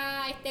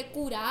manera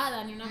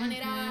curada, ni una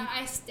manera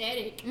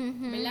aesthetic,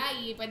 ¿verdad?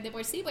 Y pues de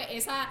por sí, pues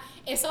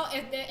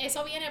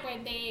eso viene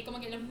pues de como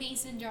que los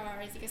mason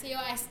jars y qué sé yo,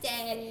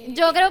 aesthetic.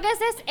 Yo creo que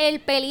ese es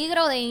el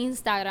peligro de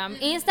Instagram.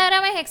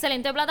 Instagram es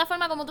excelente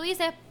plataforma, como tú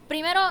dices,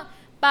 primero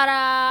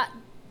para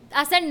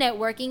hacer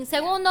networking,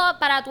 segundo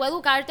para tú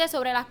educarte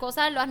sobre las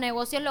cosas, los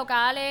negocios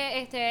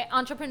locales,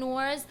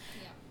 entrepreneurs,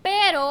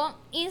 pero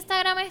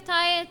Instagram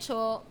está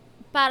hecho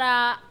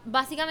para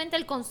básicamente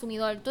el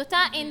consumidor. Tú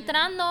estás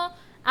entrando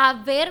a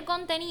ver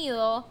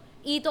contenido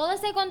y todo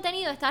ese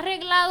contenido está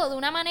arreglado de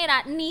una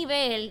manera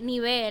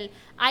nivel.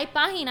 Hay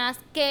páginas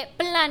que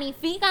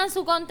planifican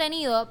su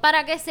contenido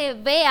para que se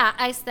vea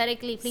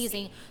aesthetically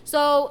pleasing.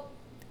 So,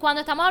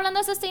 cuando estamos hablando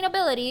de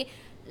sustainability,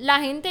 la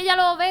gente ya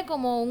lo ve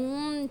como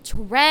un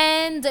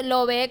trend,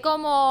 lo ve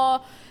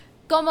como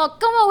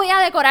 ¿cómo voy a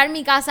decorar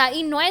mi casa?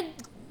 Y no es,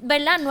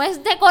 ¿verdad? No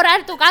es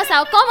decorar tu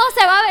casa. ¿Cómo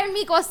se va a ver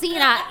mi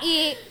cocina?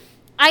 Y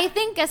I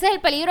think que ese es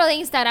el peligro de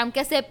Instagram,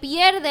 que se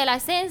pierde la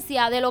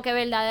esencia de lo que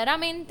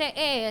verdaderamente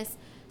es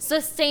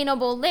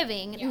sustainable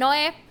living. Yeah. No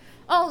es,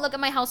 oh, look at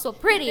my house so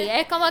pretty.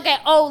 Es como que,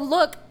 oh,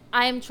 look,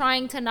 I am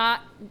trying to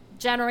not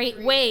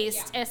generate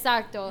waste. Yeah.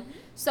 Exacto.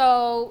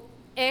 So,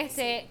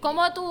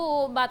 ¿cómo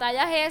tú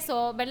batallas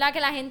eso? ¿Verdad?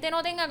 Que la gente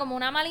no tenga como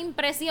una mala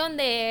impresión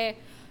de,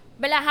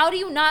 ¿verdad? How do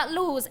you not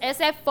lose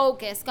ese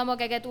focus? Como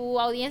que tu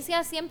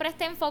audiencia siempre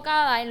esté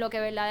enfocada en lo que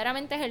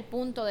verdaderamente es el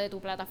punto de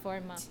tu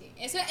plataforma. Sí.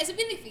 Eso es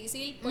bien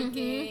difícil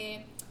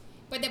porque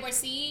pues de por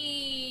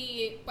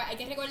sí pues hay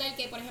que recordar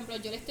que, por ejemplo,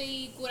 yo le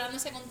estoy curando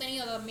ese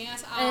contenido también a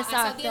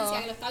esa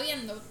audiencia que lo está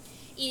viendo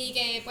y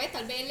que pues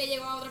tal vez le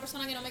llegó a otra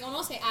persona que no me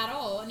conoce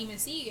ni me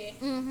sigue,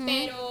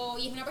 pero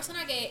y es una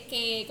persona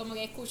que como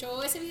que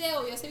escuchó ese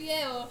video, vio ese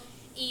video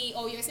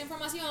o vio esa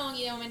información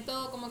y de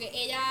momento como que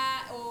ella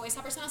o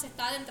esa persona se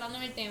está adentrando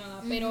en el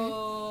tema,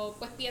 pero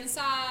pues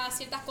piensa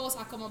ciertas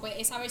cosas como pues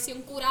esa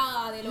versión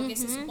curada de lo que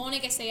se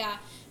supone que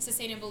sea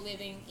sustainable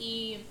living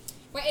y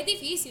pues es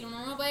difícil, uno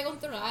no lo puede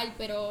controlar,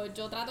 pero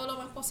yo trato lo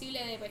más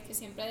posible de pues que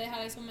siempre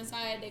dejar esos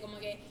mensajes de como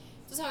que,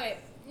 tú sabes,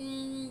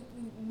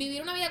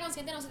 vivir una vida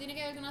consciente no se tiene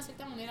que ver de una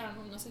cierta manera,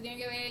 no se tiene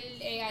que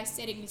ver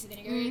aesthetic, ni se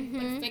tiene que ver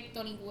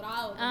perfecto, ni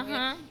curado,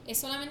 es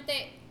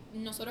solamente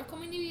nosotros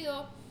como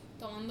individuos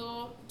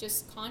tomando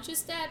just conscious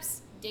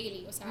steps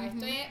daily, o sea,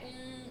 esto es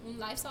un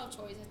lifestyle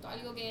choice, esto es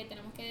algo que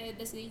tenemos que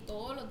decidir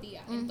todos los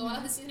días, en todas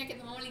las decisiones que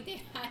tomamos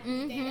literal.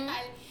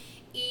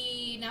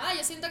 Y nada,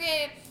 yo siento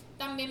que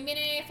también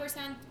viene first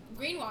hand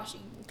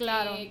greenwashing.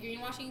 Claro.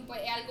 Greenwashing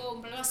pues es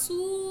un problema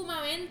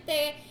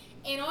sumamente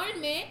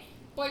enorme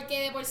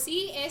porque de por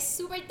sí es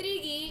súper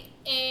tricky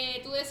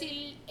tú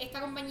decir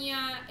esta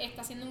compañía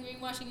está haciendo un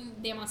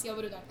greenwashing demasiado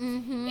brutal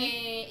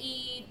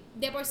y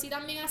de por sí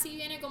también así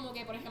viene como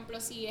que, por ejemplo,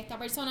 si esta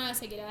persona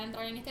se quiere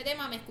adentrar en este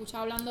tema, me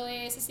escucha hablando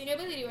de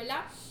sustainability,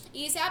 ¿verdad?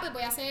 Y dice, pues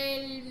voy a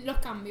hacer los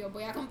cambios,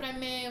 voy a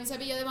comprarme un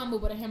cepillo de bambú,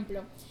 por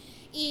ejemplo,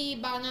 y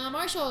van a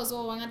Marshalls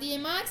o van a TJ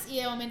Maxx y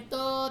de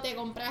momento te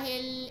compras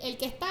el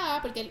que está,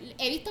 porque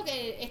he visto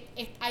que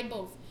hay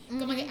both.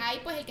 Como que hay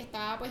pues el que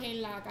está pues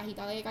en la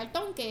cajita de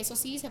cartón, que eso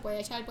sí se puede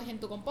echar pues en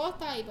tu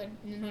composta y pues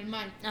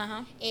normal.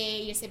 Ajá.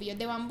 Y el cepillo es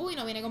de bambú y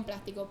no viene con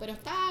plástico. Pero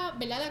está,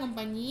 ¿verdad? La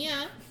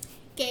compañía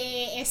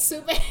que es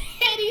súper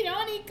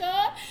irónico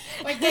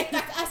porque está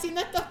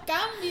haciendo estos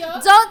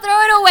cambios. Don't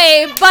throw it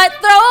away, but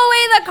throw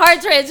away the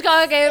cartridge.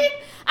 Como que,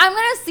 I'm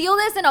gonna seal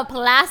this in a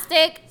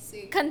plastic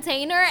Sí.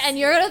 container, and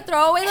you're gonna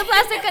throw away the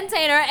plastic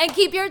container and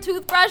keep your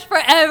toothbrush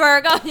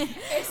forever.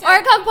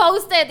 Or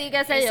compost it, y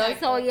qué sé yo.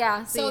 Exacto. So,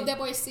 yeah, sí. So, de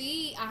por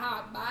sí,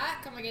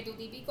 va como que tu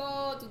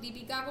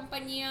típica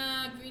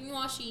compañía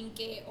greenwashing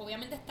que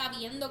obviamente está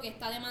viendo que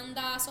esta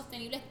demanda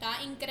sostenible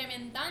está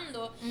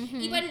incrementando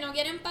y pues no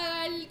quieren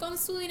pagar con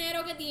su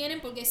dinero que tienen,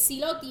 porque sí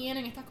lo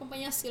tienen, estas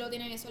compañías sí lo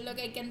tienen, eso es lo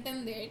que hay que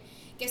entender,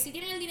 que sí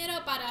tienen el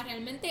dinero para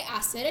realmente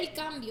hacer el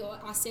cambio,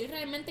 hacer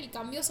realmente el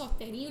cambio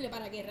sostenible,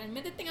 para que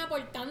realmente estén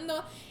aportando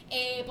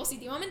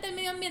positivamente al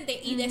medio ambiente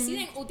y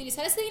deciden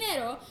utilizar ese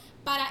dinero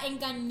para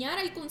engañar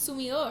al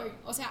consumidor,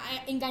 o sea,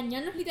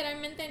 engañarnos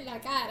literalmente en la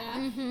cara.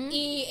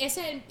 Y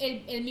ese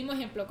es el mismo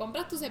ejemplo.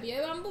 Compras tu cepillo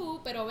de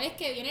bambú, pero ves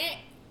que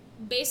viene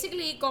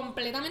basically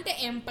completamente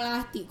en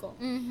plástico.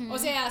 O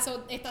sea,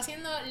 está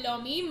haciendo lo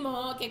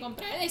mismo que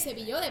comprar el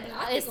cepillo de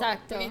plástico.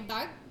 Exacto. Porque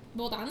está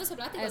botando ese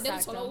plástico, es de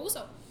un solo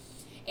uso.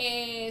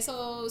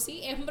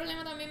 Sí, es un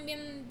problema también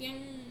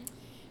bien.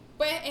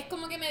 Pues es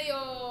como que medio,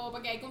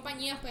 porque hay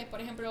compañías, pues por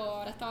ejemplo,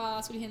 ahora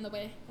estaba surgiendo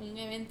pues un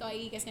evento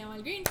ahí que se llama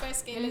el Green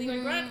Fest, que yo le digo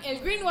el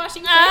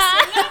Greenwashing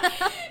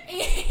Fest,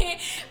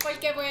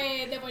 porque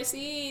pues de por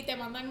sí te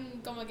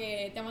mandan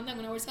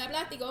una bolsa de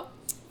plástico,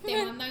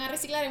 te mandan a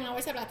reciclar en una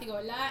bolsa de plástico,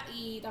 ¿verdad?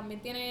 Y también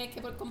tienes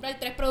que comprar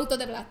 3 productos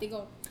de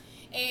plástico.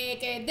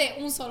 Que es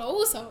de un solo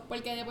uso,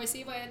 porque de por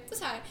sí, pues, tú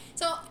sabes.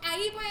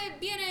 Ahí pues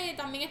viene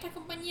también estas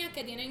compañías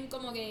que tienen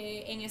como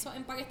que en esos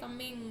empaques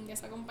también, de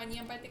esa compañía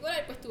en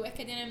particular, pues tú ves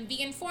que tienen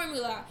vegan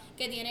formula,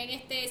 que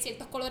tienen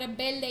ciertos colores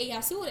verdes y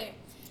azules,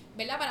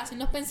 ¿verdad? Para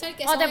hacernos pensar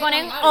que o eso te es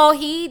ponen amigable.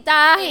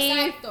 hojitas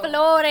Exacto. y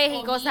flores y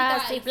Hojitas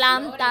cosas así, y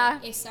plantas.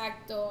 flores.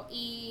 Exacto.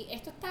 Y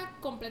esto está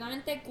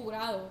completamente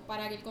curado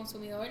para que el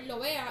consumidor lo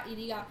vea y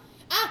diga,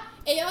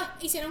 ellos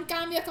hicieron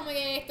cambios, como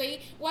que estoy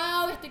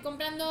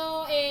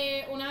comprando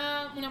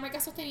una marca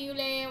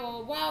sostenible,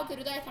 o wow, qué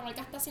brutal, esta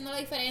marca está haciendo la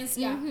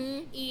diferencia.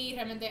 Y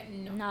realmente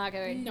no. Nada que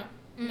ver. No,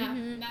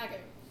 nada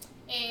que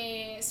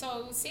ver.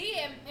 Sí,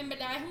 en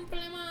verdad es un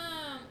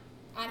problema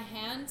at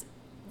hand.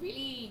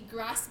 Really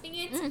grasping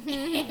it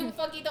es un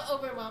poquito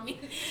overwhelming,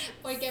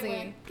 porque Sí.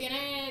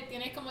 pues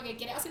tienes como que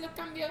quieres hacer los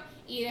cambios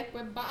y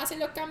después vas a hacer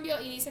los cambios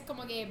y dices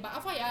como que vas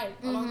a fallar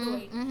along the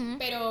way,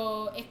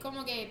 pero es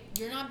como que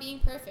you're not being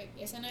perfect,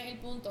 ese no es el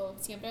punto,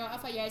 siempre vas a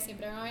fallar,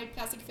 siempre va a haber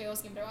plástico feo,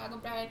 siempre vas a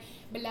comprar,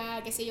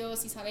 ¿verdad? Qué sé yo,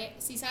 si sale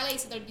y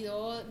se te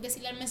olvidó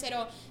decirle al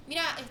mesero,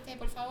 mira,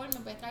 por favor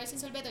me puedes traer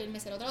sin sorbeto, y el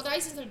mesero te lo trae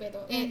sin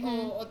sorbeto,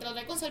 o te lo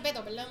trae con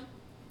sorbeto, perdón.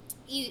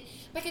 Y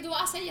pues que tú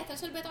vas a hacer, ya está el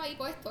sorbeto ahí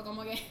puesto,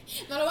 como que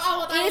no lo vas a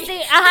botar. Y sí,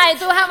 y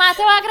tú jamás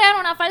te vas a crear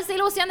una falsa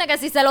ilusión de que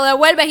si se lo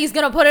devuelve, he's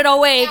gonna put it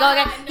away. Como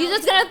que, No, he's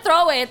just gonna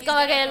throw it. he's Como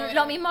gonna que throw it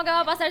lo away. mismo que va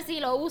a pasar si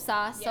lo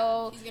usas. Yeah,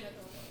 So, he's gonna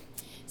throw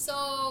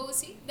it away.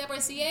 Sí, de por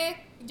sí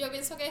yo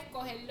pienso que es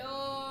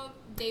cogerlo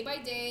day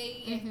by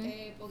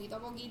day, poquito a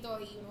poquito,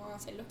 y uno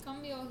hacer los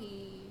cambios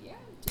y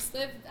just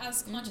live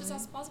as conscious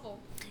as possible.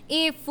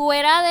 y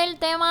fuera del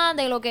tema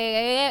de lo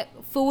que es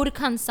food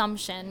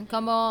consumption,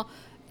 como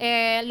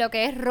lo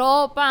que es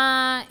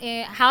ropa,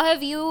 how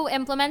have you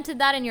implemented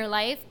that in your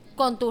life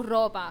con tu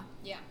ropa?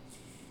 Yeah.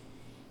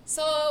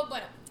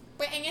 Bueno,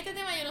 pues en este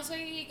tema yo no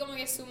soy como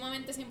que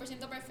sumamente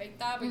 100%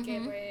 perfecta, porque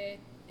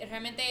pues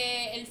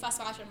realmente el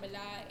fast fashion,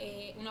 ¿verdad?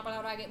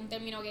 Un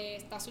término que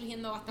está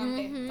surgiendo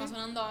bastante, está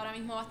sonando ahora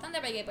mismo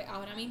bastante, porque pues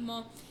ahora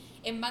mismo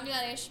en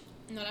Bangladesh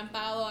no le han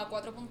pagado a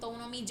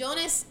 4.1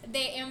 millones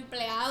de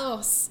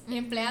empleados.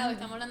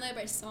 Estamos hablando de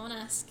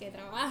personas que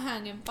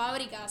trabajan en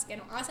fábricas, que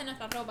nos hacen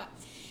nuestra ropa.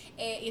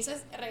 Y eso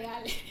es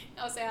real.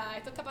 O sea,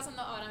 esto está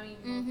pasando ahora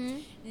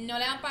mismo. No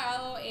le han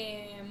pagado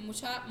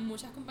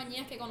muchas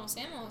compañías que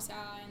conocemos. O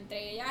sea,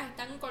 entre ellas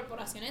están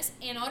corporaciones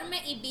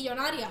enormes y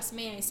billonarias,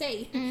 may I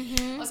say.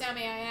 O sea,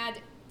 may I add,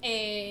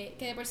 que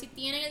de por sí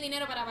tienen el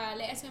dinero para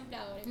pagarle a esos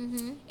empleadores.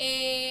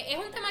 Es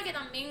un tema que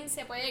también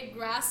se puede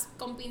grasp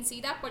con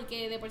pincitas,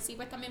 porque de por sí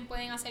pues también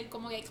pueden hacer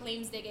como que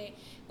claims de que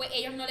pues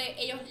ellos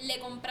le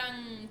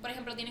compran, por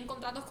ejemplo, tienen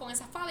contratos con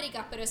esas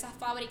fábricas, pero esas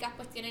fábricas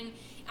pues tienen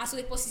a su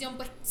disposición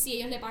pues si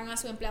ellos le pagan a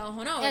sus empleados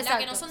o no, ¿verdad? Exacto.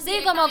 Que no son Sí,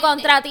 como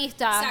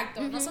contratistas.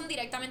 Exacto, no son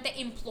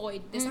directamente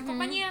employed de esas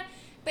compañías.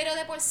 Pero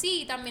de por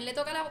sí también le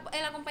toca a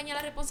la compañía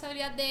la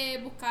responsabilidad de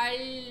buscar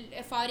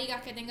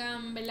fábricas que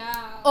tengan,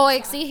 ¿verdad? O sea,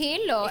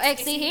 exigirlo,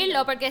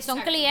 porque son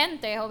Exacto.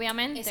 clientes,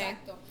 obviamente.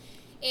 Exacto.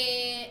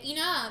 Y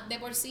nada, de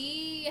por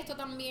sí esto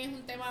también es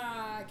un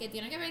tema que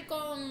tiene que ver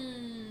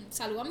con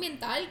salud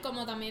ambiental,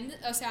 como también,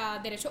 o sea,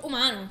 derechos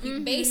humanos,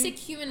 basic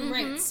human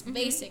rights,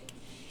 basic.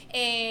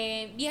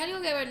 Y es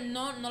algo que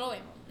no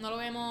lo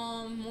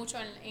vemos mucho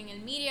en el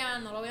media,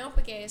 no lo vemos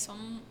porque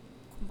son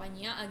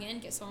compañías,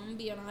 again, que son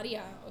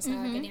billonarias, o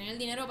sea, que tienen el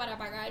dinero para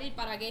pagar y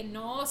para que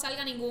no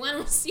salga ningún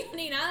anuncio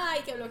ni nada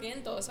y que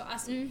bloqueen todo eso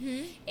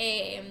así.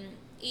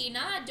 Y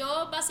nada,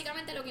 yo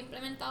básicamente lo que he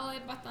implementado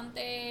es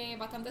bastante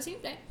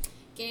simple,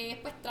 que es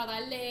pues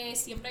tratar de,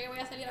 siempre que voy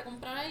a salir a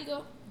comprar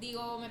algo,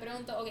 me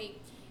pregunto, ok,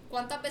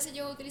 ¿cuántas veces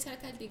yo voy a utilizar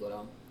este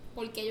artículo?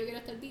 ¿Por qué yo quiero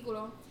este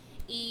artículo?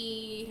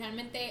 Y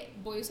realmente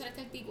voy a usar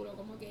este artículo,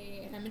 como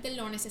que realmente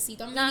lo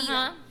necesito en mi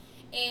vida.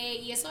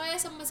 Y eso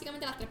son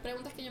básicamente las 3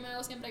 preguntas que yo me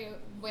hago siempre que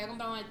voy a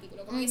comprar un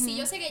artículo. Como que si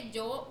yo sé que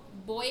yo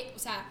voy, o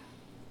sea,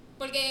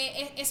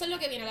 porque eso es lo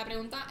que viene, la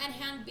pregunta at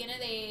hand viene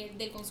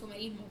del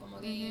consumerismo, como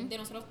que de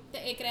nosotros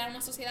crear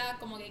una sociedad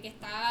como que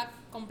está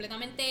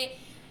completamente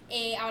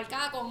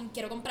abarcada con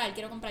quiero comprar,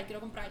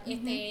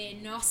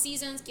 nuevas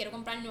seasons, quiero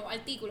comprar nuevos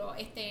artículos,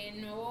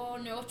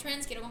 nuevos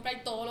trends, quiero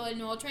comprar todo lo del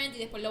nuevo trend y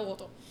después lo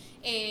voto,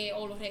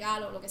 o los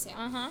regalo, lo que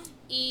sea.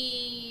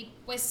 Y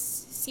pues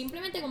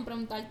simplemente con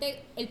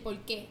preguntarte el por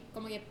qué,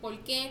 como que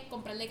por qué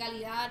comprar de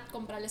calidad,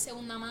 comprar de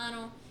segunda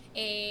mano.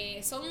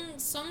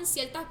 Son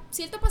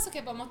ciertos pasos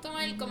que podemos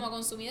tomar como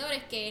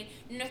consumidores,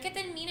 que no es que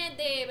termines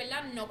de,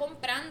 ¿verdad?, no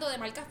comprando de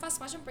marcas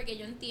fast fashion, porque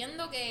yo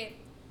entiendo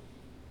que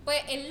pues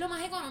es lo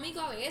más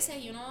económico a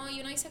veces y uno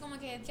dice como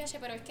que,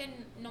 pero es que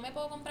no me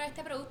puedo comprar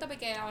este producto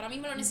porque ahora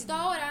mismo lo necesito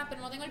ahora,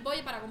 pero no tengo el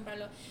budget para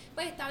comprarlo.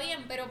 Pues está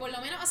bien, pero por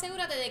lo menos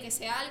asegúrate de que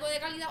sea algo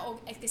de calidad,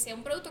 o es que sea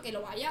un producto que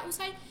lo vaya a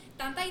usar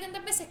tantas y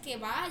tantas veces que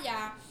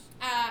vaya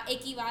a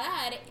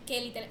equivaler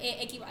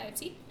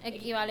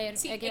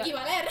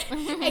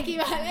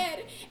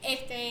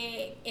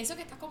eso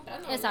que estás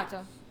comprando, ¿verdad?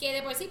 Exacto. Que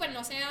de por sí pues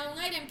no sea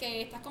un item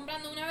que estás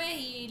comprando una vez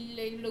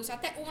y lo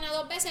usaste 1 o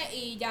 2 veces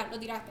y ya lo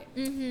tiraste.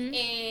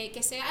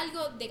 Que sea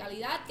algo de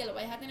calidad, que lo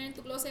vayas a tener en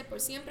tu closet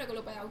por siempre, que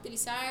lo puedas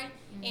utilizar.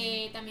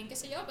 También, qué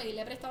sé yo,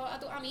 pedirle prestado a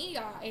tu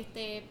amiga,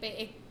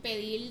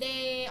 pedir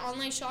de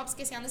online shops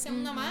que sean de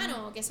segunda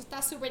mano, que eso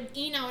está súper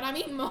in ahora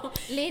mismo.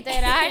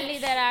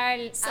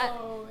 Literal.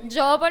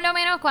 Yo por lo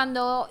menos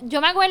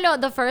yo me acuerdo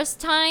the first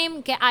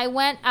time que I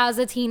went as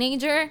a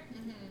teenager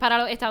para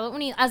los Estados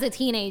Unidos, as a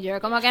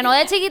teenager, como que no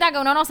de chiquita que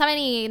uno no sabe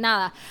ni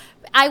nada.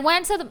 I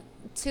went to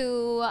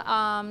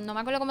no me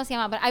acuerdo cómo se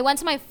llama, but I went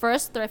to my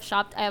first thrift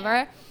shop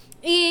ever.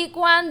 Y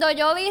cuando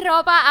yo vi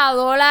ropa a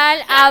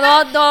 $1,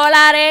 a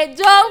 $2,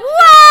 yo,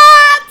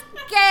 ¿what?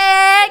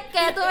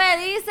 ¿Qué tú me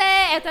dices?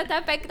 Esto está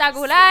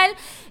espectacular.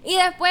 Y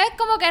después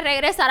como que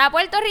regresar a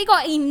Puerto Rico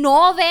y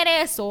no ver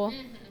eso,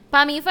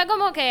 para mí fue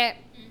como que,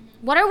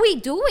 what are we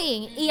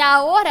doing? Y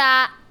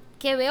ahora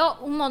que veo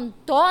un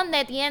montón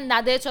de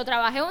tiendas, de hecho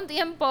trabajé un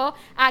tiempo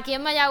aquí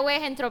en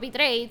Mayagüez en Trophy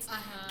Trades,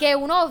 que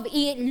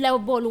y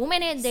los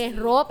volúmenes de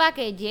ropa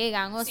que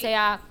llegan, o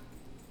sea,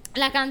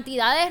 la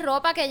cantidad de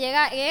ropa que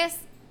llega es,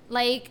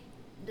 like,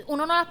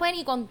 uno no las puede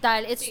ni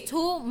contar, it's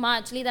too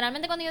much.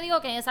 Literalmente cuando yo digo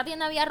que en esa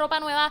tienda había ropa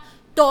nueva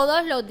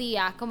todos los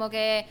días, como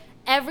que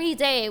every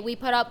day we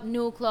put up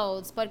new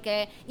clothes,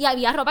 y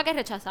había ropa que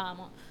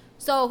rechazábamos.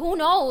 So, who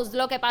knows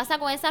lo que pasa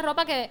con esa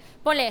ropa que,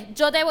 ponle,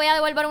 yo te voy a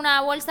devolver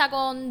una bolsa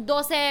con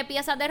 12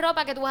 piezas de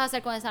ropa, ¿qué tú vas a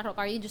hacer con esa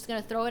ropa? Are you just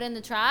going to throw it in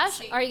the trash?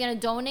 Are you going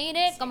to donate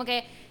it? Como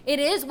que it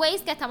is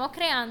waste que estamos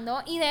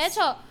creando. Y de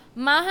hecho,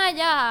 más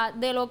allá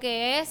de lo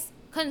que es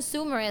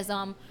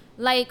consumerism,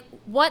 like,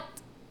 what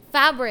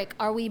fabric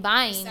are we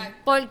buying?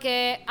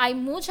 Porque hay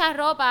mucha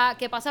ropa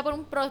que pasa por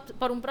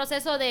un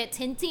proceso de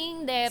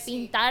tinting, de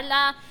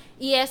pintarla,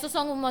 y esos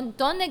son un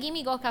montón de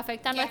químicos que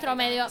afectan nuestro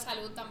medio.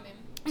 Salud también.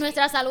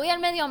 Nuestra salud y el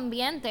medio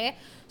ambiente.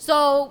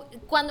 So,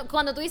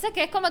 cuando tú dices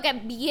que es como que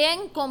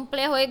bien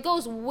complejo, it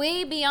goes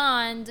way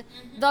beyond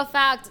the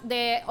fact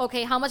de,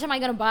 okay, how much am I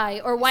going to buy?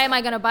 Or why am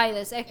I going to buy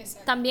this?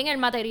 También el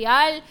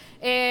material.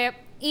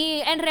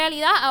 Y en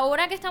realidad,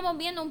 ahora que estamos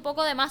viendo un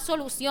poco de más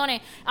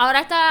soluciones, ahora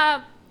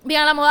está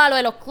bien a la moda lo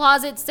de los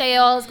closet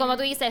sales, como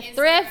tú dices,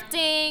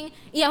 thrifting.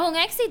 Y es un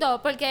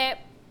éxito porque,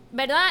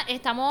 ¿verdad?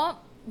 Estamos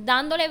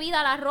dándole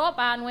vida a la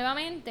ropa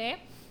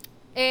nuevamente.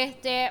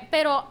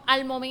 Pero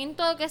al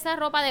momento que esa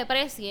ropa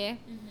deprecie,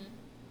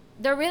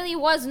 there really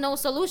was no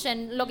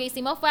solution. Lo que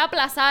hicimos fue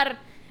aplazar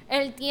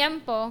el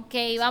tiempo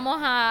que íbamos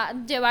a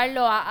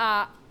llevarlo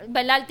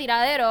 ¿verdad?, al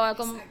tiradero.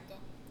 Exacto.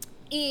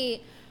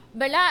 Y,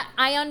 ¿verdad?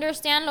 I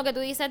understand lo que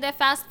tú dices de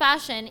fast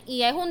fashion,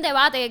 y es un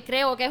debate,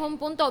 creo que es un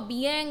punto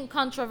bien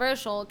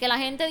controversial, que la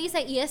gente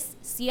dice, y es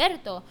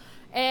cierto,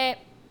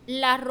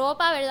 la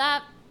ropa,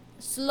 ¿verdad?,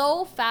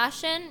 slow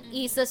fashion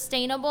y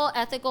sustainable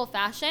ethical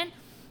fashion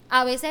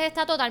a veces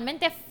está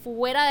totalmente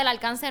fuera del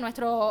alcance de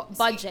nuestro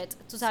budget,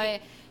 tú sabes.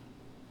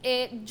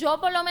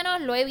 Yo por lo menos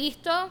lo he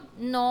visto,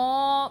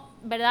 no,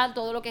 ¿verdad?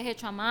 Todo lo que es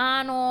hecho a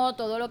mano,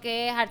 todo lo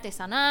que es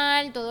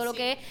artesanal, todo lo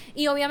que es,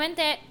 y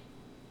obviamente,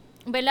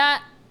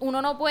 ¿verdad?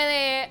 Uno no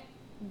puede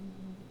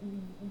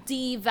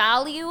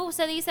devalue,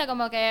 se dice,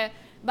 como que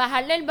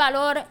bajarle el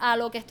valor a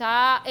lo que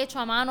está hecho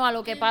a mano, a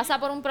lo que pasa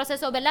por un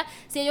proceso, ¿verdad?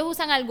 Si ellos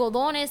usan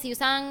algodones, si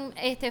usan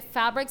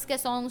fabrics que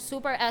son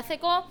super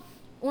ethical,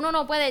 uno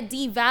no puede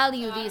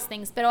devalue these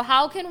things, pero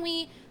how can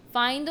we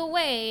find a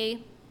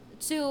way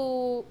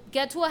to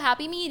get to a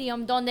happy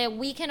medium donde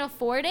we can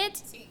afford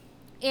it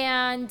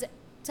and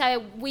o sea,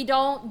 we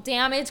don't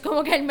damage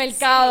como que el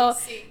mercado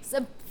Sí.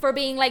 for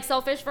being like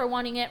selfish, for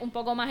wanting it un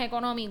poco más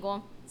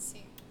económico.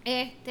 Sí.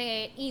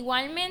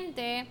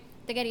 Igualmente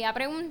te quería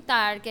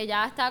preguntar, que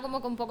ya está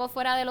como que un poco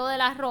fuera de lo de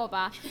la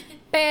ropa,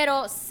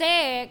 pero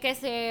sé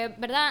que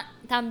 ¿verdad?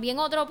 También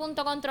otro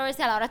punto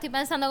controversial, ahora estoy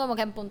pensando como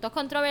que en puntos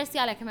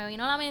controversiales que me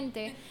vino a la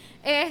mente,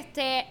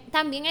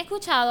 también he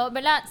escuchado,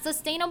 ¿verdad?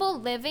 Sustainable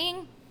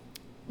living,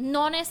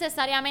 no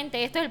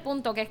necesariamente, este es el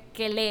punto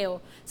que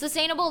leo,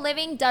 sustainable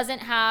living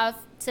doesn't have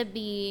to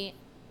be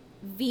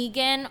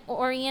vegan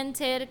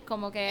oriented,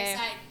 como que...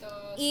 Exacto.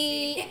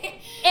 Y sí.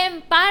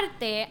 en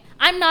parte,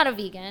 I'm not a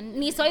vegan,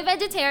 ni soy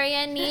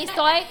vegetarian, ni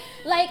soy,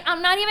 like,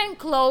 I'm not even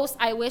close.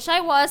 I wish I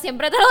was.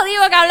 Siempre te lo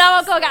digo que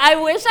hablamos con I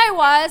wish I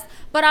was,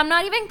 but I'm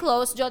not even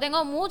close. Yo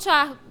tengo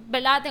muchas,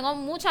 ¿verdad? Tengo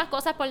muchas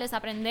cosas por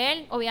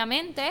desaprender,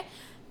 obviamente,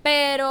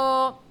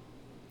 pero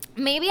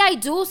maybe I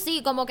do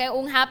see como que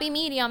un happy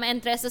medium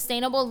entre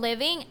sustainable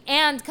living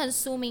and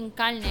consuming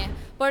carne.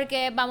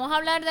 Porque vamos a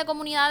hablar de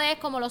comunidades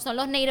como lo son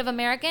los Native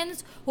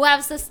Americans who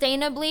have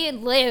sustainably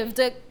lived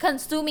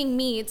consuming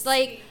meats,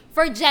 like, Sí.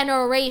 for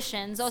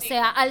generations. O Sí.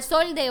 sea, al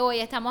sol de hoy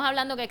estamos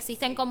hablando que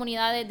existen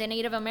comunidades de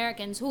Native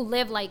Americans who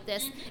live like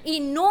this. Y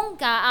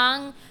nunca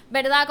han,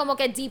 ¿verdad? Como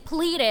que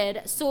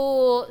depleted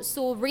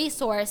su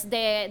resource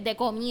de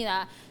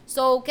comida.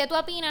 So, ¿qué tú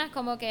opinas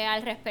como que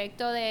al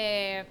respecto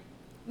de...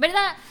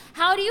 ¿Verdad?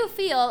 How do you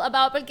feel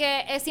about,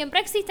 porque siempre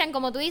existen,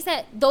 como tú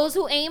dices, those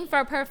who aim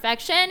for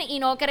perfection y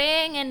no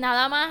creen en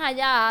nada más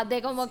allá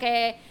de como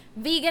que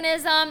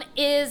veganism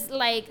is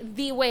like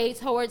the way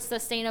towards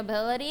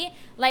sustainability.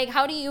 Like,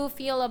 how do you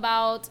feel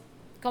about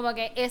como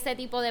que ese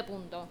tipo de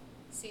punto?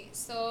 Sí,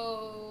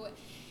 so...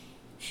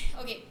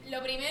 Ok,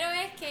 lo primero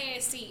es que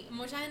sí,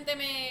 mucha gente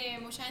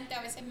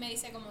a veces me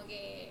dice como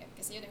que,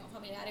 qué sé yo, tengo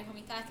familiares o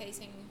amistades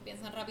que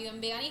piensan rápido en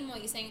veganismo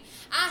y dicen,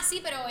 ah, sí,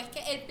 pero es que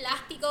el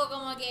plástico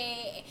como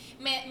que,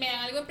 me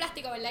dan algo en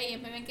plástico, ¿verdad? Y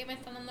ellos me ven que me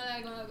están dando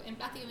algo en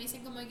plástico y me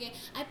dicen como que,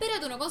 ay,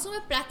 pero tú no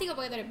consumes plástico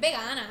porque tú eres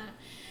vegana.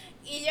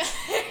 Y yo,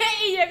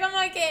 y yo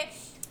como que,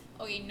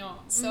 ok,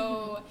 no,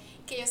 so...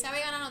 Que yo sea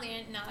vegana no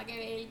tiene nada que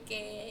ver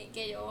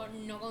que yo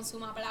no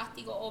consuma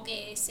plástico o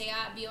que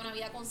viva una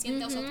vida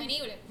consciente o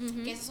sostenible.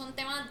 Que esos son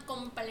temas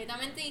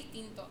completamente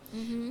distintos.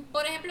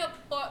 Por ejemplo,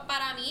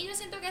 para mí yo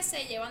siento que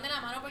se llevan de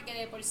la mano porque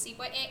de por sí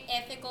pues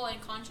es ethical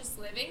and conscious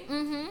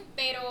living.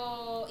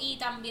 Pero, y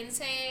también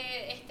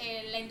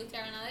la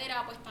industria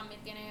ganadera pues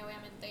también tiene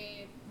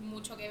obviamente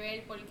mucho que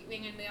ver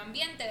en el medio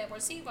ambiente de por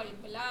sí,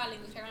 ¿verdad? La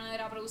industria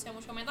ganadera produce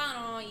mucho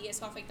metano y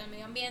eso afecta al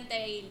medio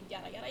ambiente y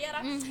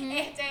yara.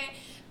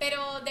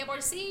 Pero de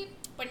por sí,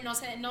 pues no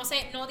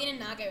tienen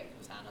nada que ver,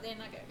 o sea, no tienen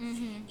nada que ver.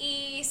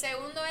 Y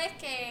segundo es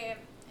que,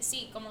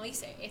 sí, como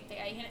dice,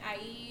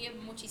 hay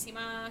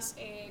muchísimas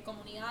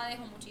comunidades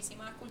o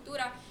muchísimas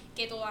culturas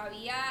que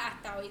todavía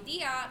hasta hoy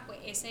día,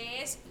 pues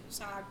o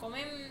sea,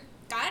 comen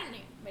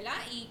carne, ¿verdad?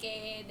 Y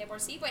que de por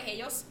sí, pues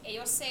ellos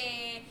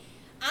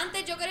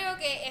antes yo creo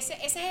que ese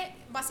es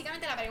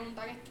básicamente la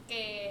pregunta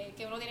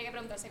que uno tiene que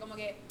preguntarse, como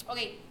que, ok,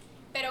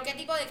 pero ¿qué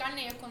tipo de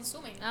carne ellos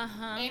consumen?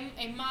 Ajá.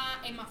 Es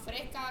más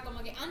fresca,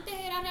 como que antes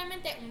era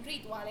realmente un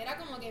ritual, era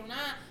como que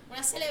una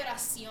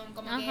celebración,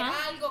 como que era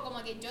algo,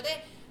 como que yo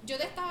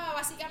te estaba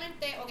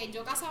básicamente, ok,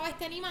 yo cazaba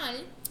este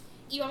animal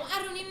y vamos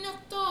a reunirnos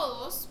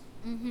todos,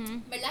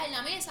 ¿verdad? En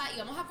la mesa y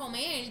vamos a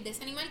comer de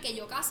ese animal que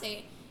yo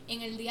cacé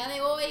en el día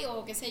de hoy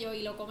o qué sé yo,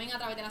 y lo comen a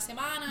través de la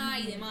semana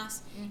y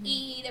demás.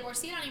 Y de por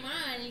sí el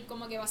animal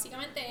como que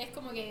básicamente es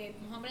como que,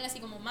 vamos a ponerle así,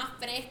 como más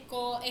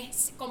fresco,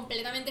 es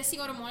completamente sin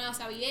hormonas, o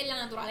sea, vive en la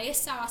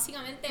naturaleza,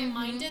 básicamente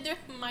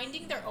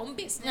minding their own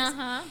business.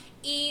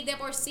 Y de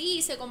por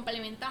sí se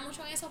complementa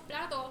mucho en esos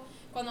platos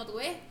cuando tú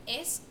ves,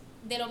 es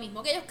de lo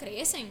mismo que ellos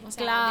crecen, o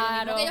sea,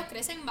 de lo mismo que ellos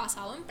crecen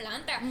basado en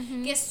plantas,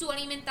 que su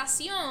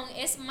alimentación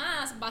es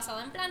más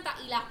basada en plantas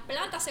y las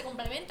plantas se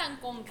complementan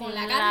con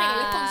la carne que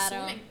ellos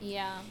consumen.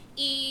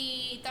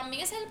 Y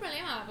también ese es el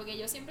problema, porque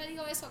yo siempre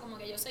digo eso, como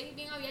que yo soy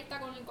bien abierta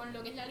con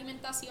lo que es la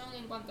alimentación,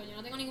 en cuanto yo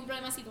no tengo ningún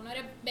problema si tú no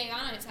eres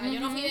vegana, o sea, yo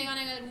no fui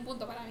vegana en algún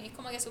punto, para mí es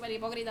como que súper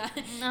hipócrita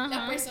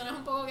las personas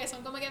un poco que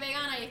son como que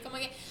veganas y es como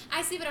que,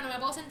 ay sí, pero no me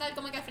puedo sentar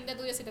como que al frente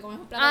tuyo si te comes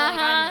un plato de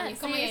carne, y es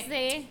como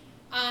que,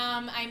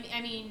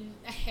 I mean,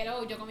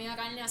 hello, yo comía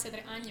carne hace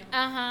 3 años.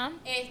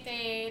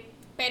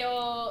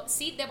 Pero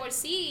sí, de por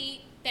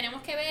sí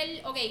tenemos que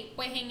ver, ok,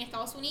 pues en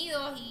Estados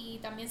Unidos y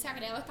también se ha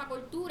creado esta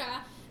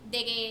cultura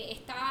de que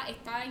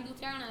esta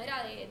industria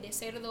ganadera de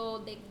cerdo,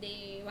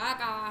 de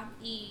vaca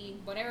y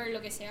whatever, lo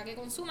que sea que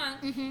consuman,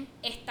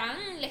 le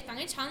están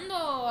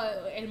echando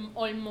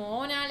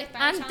hormonas, le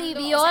están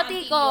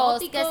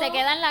antibióticos, que se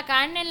quedan la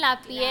carne en la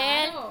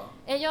piel. Claro.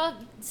 Ellos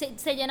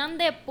se llenan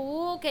de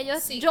pus, que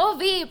yo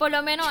vi, por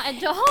lo menos,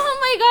 yo, oh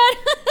my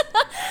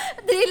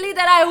god,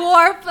 literal,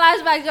 war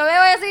flashback, yo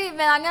veo así,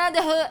 me dan ganas de...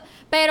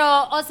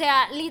 Pero, o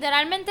sea,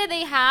 literalmente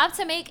they have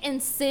to make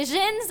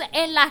incisions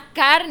en las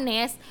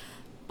carnes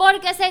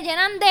porque se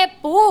llenan de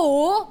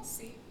pus,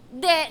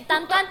 de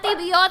tanto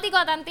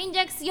antibiótico, tanta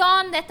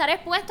inyección, de estar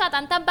expuesto a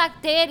tantas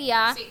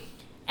bacterias.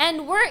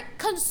 And we're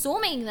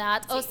consuming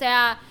that. O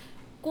sea,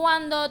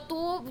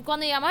 cuando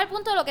llegamos al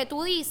punto de lo que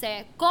tú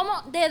dices,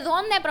 ¿de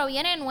dónde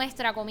proviene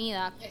nuestra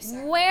comida?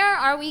 Exacto. Where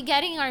are we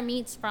getting our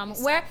meats from?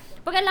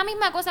 Porque es la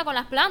misma cosa con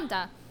las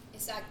plantas.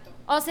 Exacto.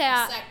 O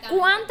sea,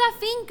 ¿cuántas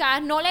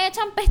fincas no le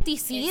echan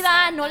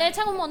pesticidas, no le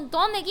echan un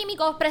montón de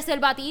químicos,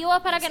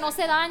 preservativos para que no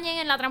se dañen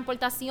en la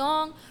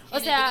transportación? O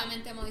sea,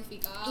 genéticamente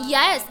modificados.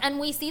 Yes, and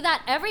we see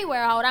that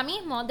everywhere ahora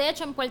mismo. De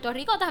hecho, en Puerto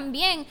Rico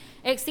también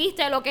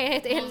existe lo que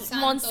es el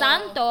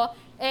Monsanto,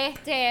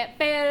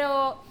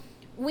 pero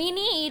we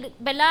need,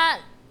 ¿verdad?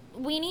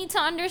 We need to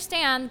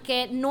understand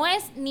que no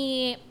es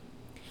ni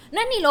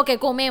lo que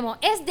comemos,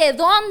 es de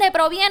dónde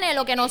proviene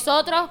lo que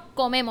nosotros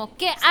comemos,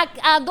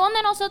 a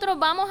dónde nosotros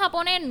vamos a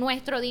poner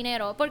nuestro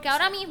dinero. Porque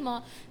ahora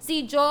mismo,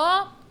 si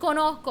yo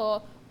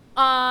conozco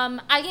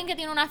alguien que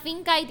tiene una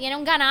finca y tiene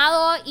un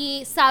ganado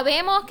y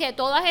sabemos que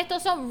todos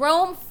estos son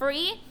roam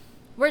free,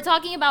 we're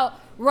talking about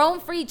roam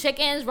free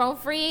chickens, roam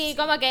free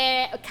como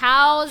que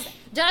cows.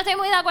 Yo no estoy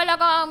muy de acuerdo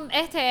con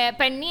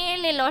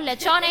pernil y los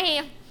lechones y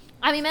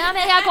a mí me da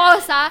media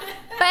cosa,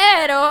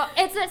 pero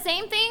it's the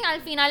same thing,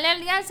 al final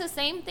del día it's the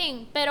same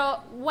thing.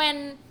 Pero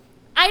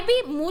I'd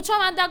be mucho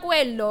más de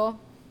acuerdo,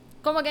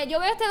 como que yo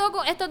veo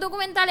estos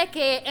documentales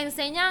que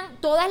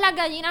enseñan todas las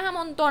gallinas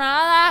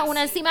amontonadas,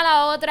 una encima de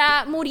la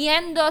otra,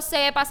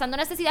 muriéndose, pasando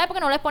necesidades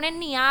porque no les ponen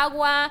ni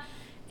agua,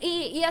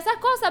 y esas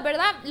cosas,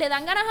 ¿verdad? Le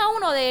dan ganas a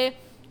uno de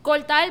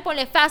cortar por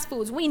fast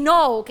foods. We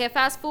know que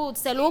fast foods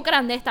se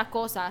lucran de estas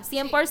cosas,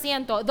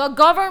 100%. The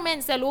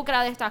government se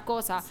lucra de estas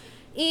cosas.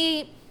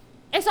 Y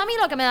eso a mí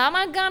lo que me da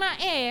más ganas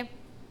es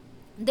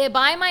de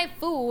buy my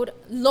food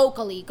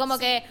locally. Como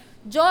que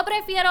yo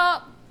prefiero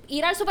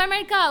ir al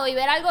supermercado y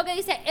ver algo que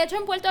dice hecho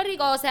en Puerto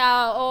Rico, o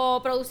sea,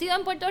 o producido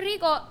en Puerto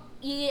Rico,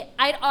 y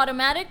I'd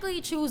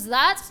automatically choose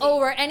that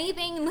over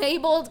anything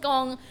labeled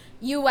con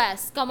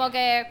US. Como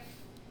que,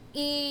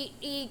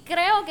 y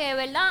creo que,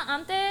 ¿verdad?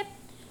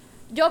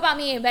 Para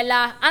mí,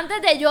 ¿verdad?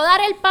 Antes de yo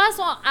dar el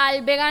paso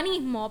al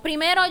veganismo,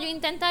 primero yo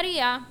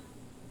intentaría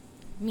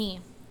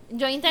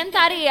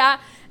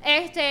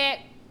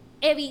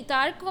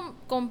evitar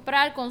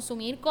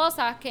consumir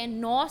cosas que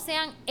no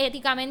sean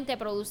éticamente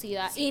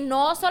producidas. Y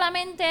no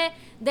solamente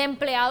de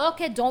empleados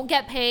que don't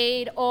get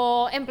paid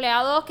o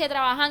empleados que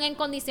trabajan en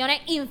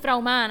condiciones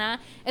infrahumanas.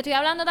 Estoy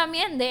hablando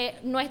también de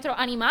nuestros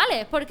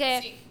animales,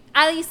 porque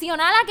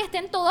adicional a que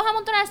estén todos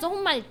amontonados, eso es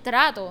un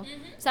maltrato,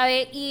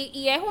 ¿sabes?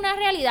 Y es una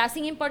realidad,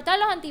 sin importar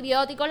los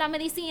antibióticos, las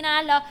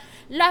medicinas,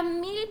 las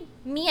mil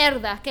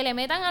mierdas que le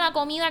metan a la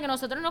comida que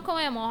nosotros nos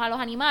comemos, a los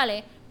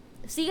animales,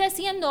 sigue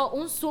siendo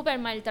un súper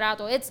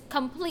maltrato. It's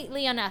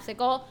completely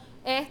unethical.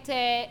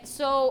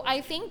 So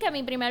I think que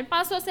mi primer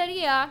paso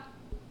sería,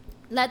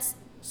 let's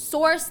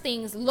source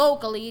things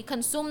locally,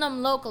 consume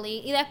them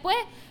locally, y después,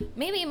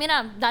 maybe,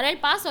 dar el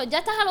paso. Ya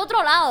estás al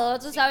otro lado,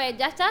 tú sabes,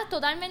 ya estás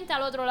totalmente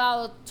al otro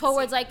lado,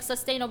 towards like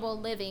sustainable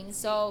living.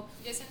 So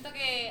yo siento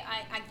que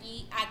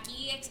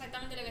aquí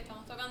exactamente lo que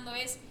estamos tocando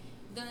es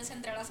donde se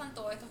entrelazan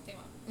todos estos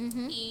temas.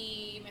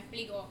 Y me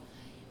explico.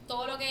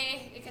 Todo lo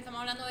que es que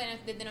estamos hablando de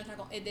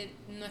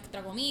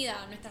nuestra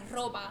comida, nuestra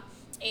ropa,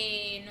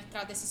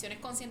 nuestras decisiones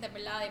conscientes,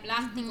 ¿verdad? De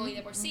plástico y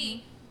de por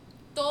sí.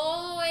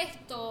 Todo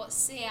esto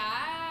se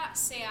ha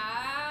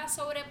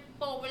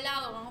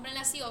sobrepoblado, vamos a ponerlo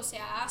así, o se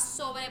ha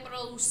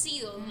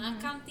sobreproducido de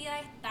unas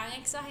cantidades tan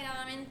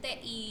exageradamente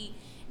y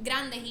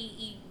grandes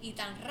y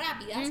tan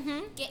rápidas,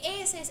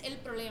 que ese es el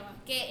problema,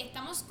 que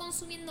estamos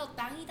consumiendo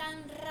tan y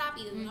tan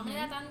rápido, de una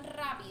manera tan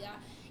rápida.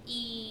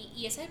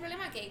 Y ese es el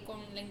problema, que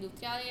con la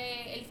industria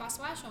del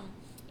fast fashion,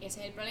 ese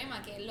es el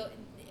problema, que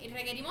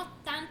requerimos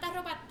tanta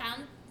ropa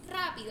tan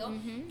rápido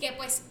que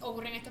pues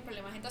ocurren estos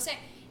problemas. Entonces,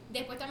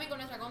 después también con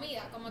nuestra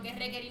comida, como que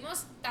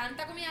requerimos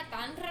tanta comida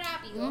tan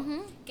rápido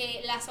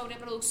que la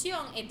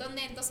sobreproducción es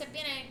donde entonces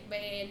viene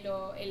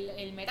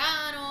el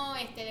metano,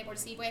 de por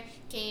sí pues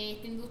que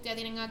esta industria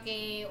tenga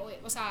que,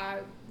 o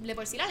sea, de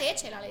por sí la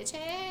leche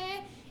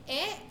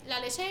es la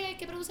leche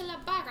que producen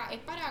las vacas, es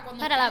para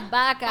cuando las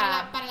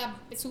vacas, para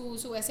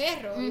su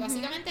becerro, y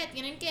básicamente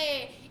tienen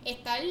que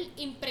estar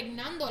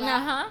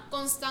impregnándola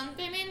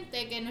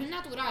constantemente, que no es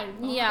natural,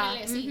 vamos a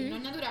ponerle así, no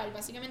es natural,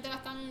 básicamente la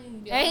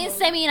están violando. Es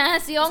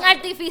inseminación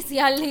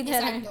artificial,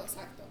 literal.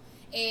 Exacto.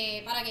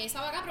 Para que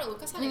esa vaca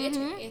produzca esa leche,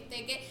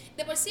 que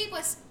de por sí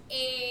pues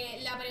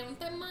la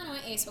pregunta, hermano,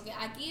 es eso, que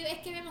aquí es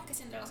que vemos que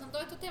se entrelazan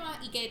todos estos temas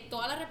y que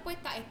todas las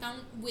respuestas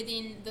están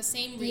within the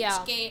same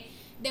reach, que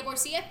de por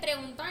sí es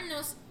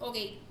preguntarnos,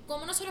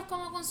 ¿cómo nosotros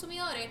como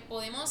consumidores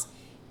podemos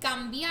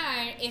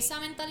cambiar esa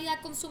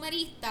mentalidad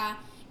consumerista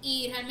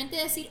y realmente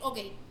decir,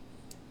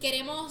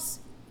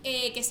 queremos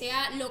que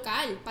sea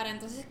local, para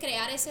entonces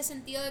crear ese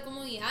sentido de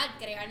comodidad,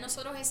 crear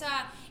nosotros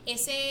esa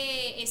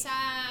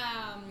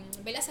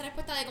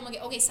respuesta de como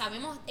que,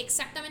 sabemos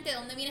exactamente de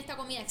dónde viene esta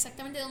comida,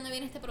 exactamente de dónde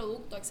viene este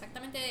producto,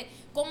 exactamente de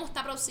cómo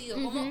está producido,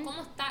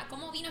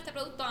 cómo vino este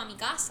producto a mi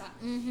casa.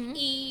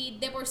 Y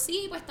de por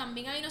sí, pues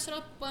también ahí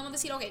nosotros podemos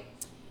decir,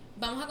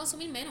 vamos a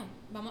consumir menos,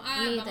 vamos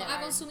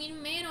a consumir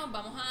menos,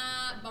 vamos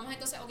a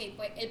entonces,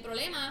 pues el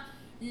problema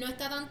no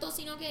está tanto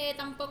sino que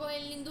tampoco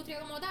en la industria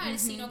como tal,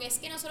 sino que es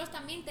que nosotros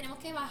también tenemos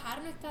que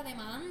bajar nuestra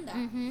demanda,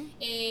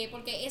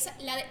 porque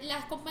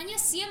las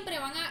compañías siempre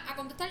van a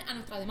contestar a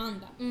nuestra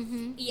demanda,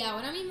 y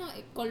ahora mismo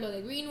con lo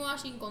de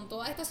greenwashing, con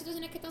todas estas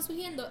situaciones que están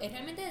surgiendo, es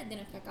realmente desde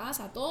nuestra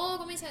casa, todo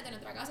comienza desde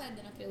nuestra casa,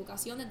 desde nuestra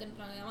educación, desde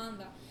nuestra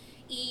demanda.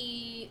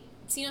 Y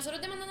si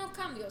nosotros demandamos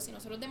cambios, si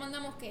nosotros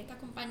demandamos que estas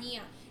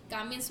compañías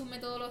cambien su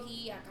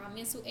metodología,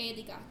 cambien su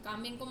ética,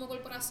 cambien como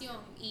corporación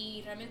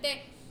y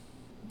realmente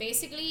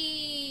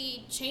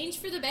basically change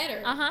for the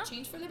better,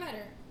 change for the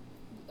better,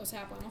 o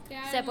sea, podemos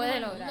crear se puede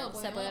lograr,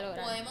 se puede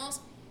lograr,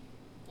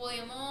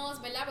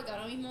 podemos, ¿verdad? Porque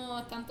ahora mismo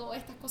están todas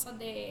estas cosas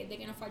de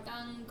que nos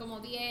faltan como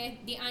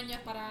 10 años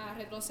para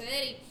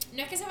retroceder, y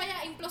no es que se vaya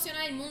a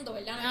implosionar el mundo,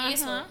 ¿verdad? No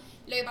es eso.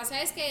 Lo que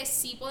pasa es que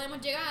sí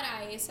podemos llegar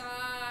a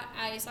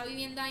esa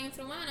vivienda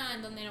infrahumana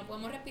en donde no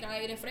podemos respirar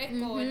aire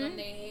fresco, en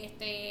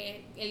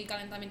donde el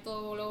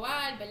calentamiento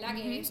global, ¿verdad?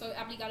 Que eso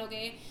aplica a lo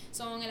que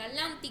son el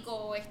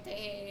Atlántico,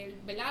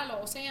 ¿verdad?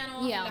 Los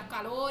océanos, los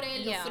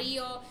calores, los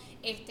fríos,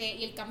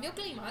 y el cambio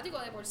climático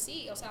de por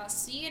sí, o sea,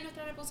 sí es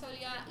nuestra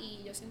responsabilidad,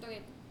 y yo siento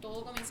que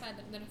todo comienza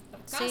desde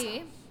nuestras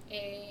casas.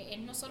 Es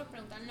nosotros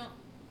preguntarnos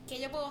 ¿qué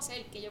yo puedo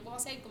hacer?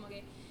 Como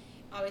que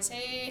a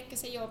veces, qué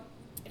sé yo,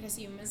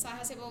 recibí un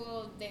mensaje hace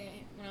poco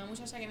de una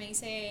muchacha que me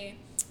dice,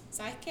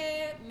 ¿sabes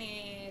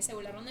qué? Se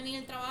burlaron de mí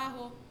en el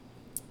trabajo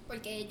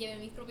porque llevé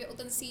mis propios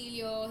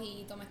utensilios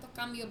y tomé estos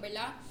cambios,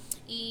 ¿verdad?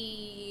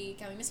 Y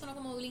que a mí me sonó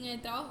como bullying en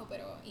el trabajo,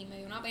 y me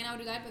dio una pena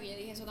brutal, porque yo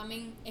dije, eso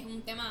también es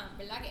un tema,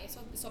 ¿verdad? Que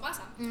eso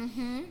pasa.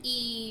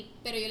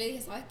 Pero yo le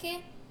dije, ¿sabes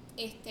qué?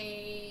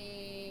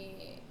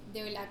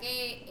 De verdad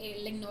que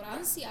la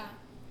ignorancia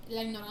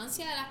de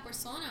las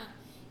personas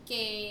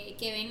que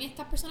ven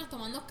estas personas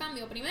tomando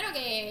cambios, primero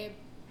que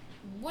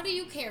what do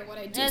you care what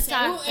I do?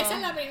 Esa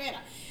es la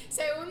primera.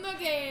 Segundo,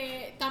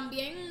 que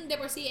también de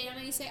por sí ella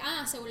me dice,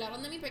 se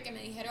burlaron de mí porque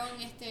me dijeron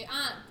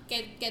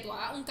que tú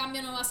hagas un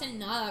cambio no va a hacer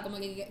nada, como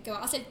que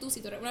vas a hacer tú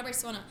si tú eres una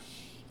persona.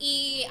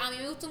 Y a mí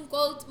me gusta un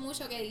quote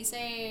mucho que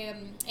dice,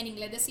 en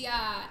inglés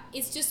decía,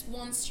 it's just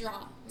one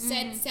straw,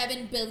 said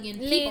 7 billion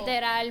people.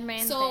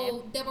 Literalmente.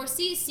 So, de por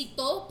sí, si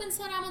todos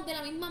pensáramos de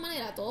la misma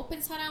manera, todos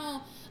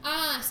pensáramos,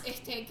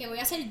 que voy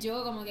a hacer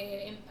yo, como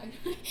que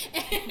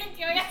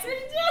que voy a hacer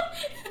yo.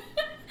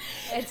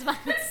 It's fine.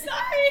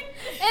 Sorry.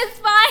 It's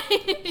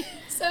fine.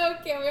 So,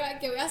 que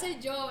voy a hacer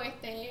yo,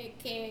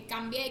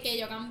 que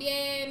yo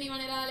cambié mi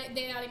manera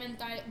de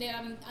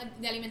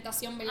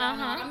alimentación, ¿verdad?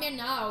 No va a cambiar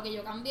nada, o que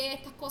yo cambie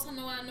estas cosas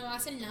no va a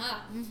hacer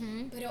nada.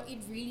 Pero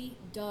it really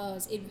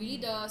does,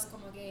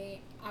 como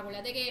que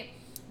acuérdate que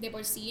de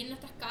por sí en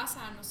nuestras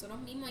casas, nosotros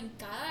mismos, en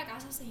cada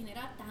casa se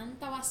genera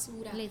tanta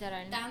basura,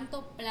 literal,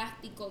 tanto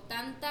plástico,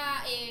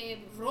 tanta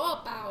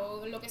ropa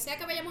o lo que sea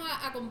que vayamos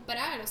a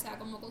comprar, o sea,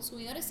 como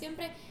consumidores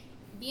siempre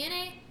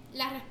viene,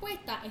 la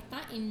respuesta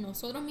está en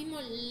nosotros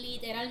mismos,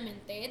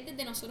 literalmente, es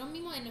desde nosotros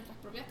mismos, en nuestras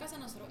propias casas,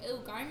 nosotros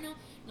educarnos,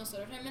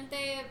 nosotros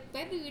realmente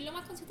pues, vivir lo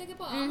más consciente que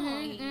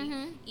podamos,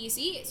 y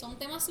sí, son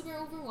temas super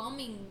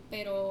overwhelming,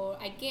 pero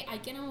hay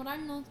que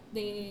enamorarnos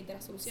de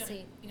las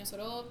soluciones, y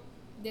nosotros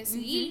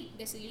decidir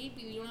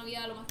vivir una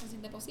vida lo más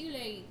consciente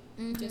posible y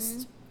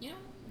just,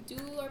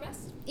 do our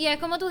best. Y es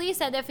como tú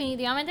dices,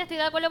 definitivamente estoy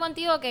de acuerdo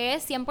contigo que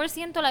es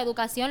 100% la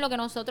educación, lo que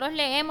nosotros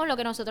leemos, lo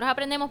que nosotros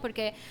aprendemos,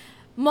 porque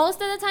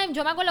most of the time,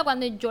 yo me acuerdo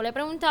cuando yo le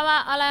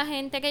preguntaba a la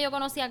gente que yo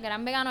conocía que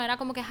eran veganos, era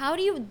como que, how do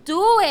you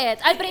do it?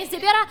 Al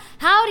principio era,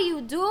 how do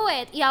you do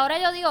it? Y ahora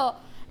yo digo,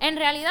 en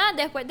realidad,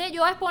 después de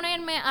yo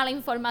exponerme a la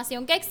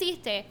información que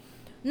existe,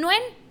 no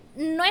es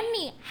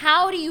ni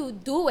how do you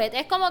do it,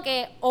 es como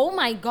que, oh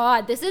my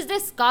God, this is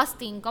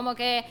disgusting, como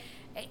que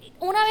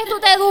una vez tú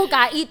te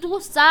educas y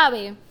tú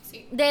sabes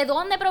de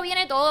dónde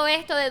proviene todo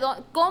esto,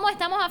 cómo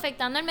estamos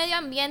afectando el medio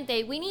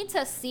ambiente, we need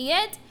to see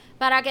it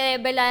para que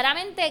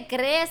verdaderamente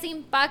cree ese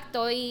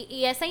impacto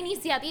y esa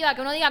iniciativa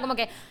que uno diga como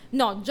que,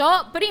 no,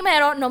 yo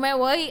primero no me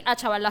voy a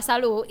chavar la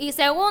salud y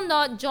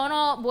segundo, yo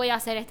no voy a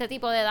hacer este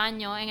tipo de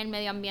daño en el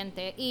medio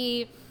ambiente.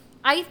 Y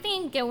I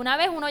think que una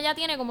vez uno ya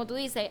tiene, como tú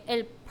dices,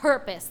 el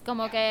purpose,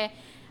 como que,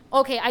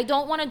 okay, I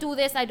don't want to do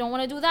this, I don't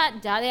want to do that,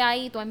 ya de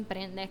ahí tú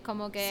emprendes,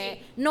 como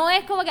que, no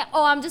es como que,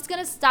 I'm just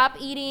gonna stop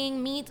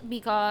eating meat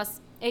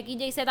because X,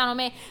 Y, Z no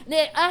me,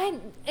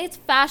 it's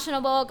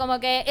fashionable, como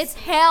que, it's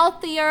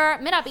healthier,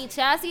 mira,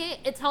 pichea si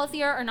it's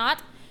healthier or not,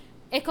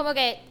 es como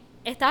que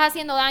estás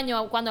haciendo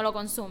daño cuando lo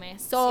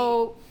consumes,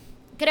 so,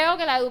 creo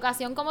que la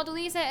educación, como tú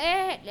dices,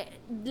 es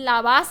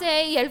la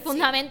base y el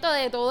fundamento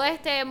de todo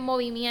este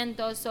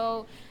movimiento.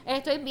 So,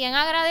 estoy bien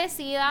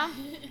agradecida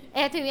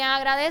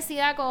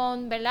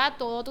con, ¿verdad?,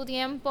 todo tu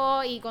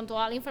tiempo y con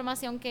toda la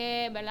información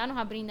que, ¿verdad?, nos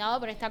has brindado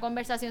por esta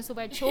conversación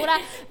súper chula,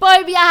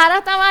 por viajar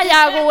hasta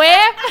Mayagüez,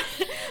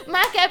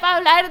 más que para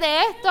hablar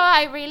de esto.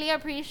 I really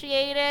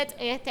appreciate it.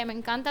 Me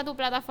encanta tu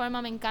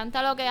plataforma, me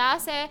encanta lo que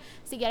haces.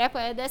 Si quieres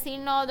puedes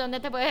decirnos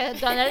dónde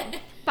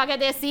para que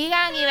te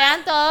sigan y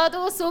vean todo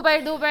tu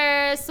super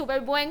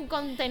buen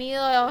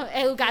contenido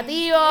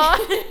educativo.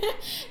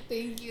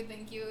 Thank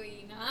you.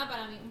 Y nada,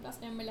 para mí un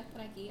placer en verdad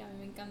estar aquí. A mí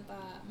me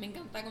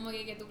encanta como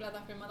que tu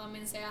plataforma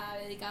también sea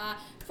dedicada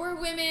for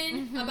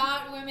women,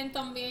 about women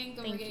también,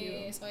 como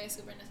que eso es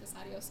súper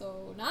necesario.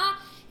 So, nada,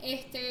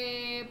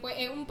 pues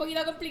es un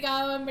poquito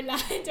complicado, en verdad.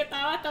 Yo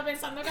estaba hasta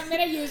pensando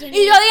cambiar el username.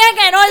 Y yo dije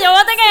que no, yo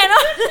voté que no.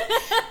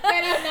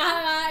 Pero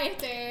nada,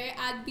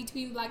 at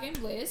Between Black and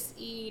Bliss.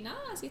 Y nada,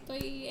 así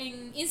estoy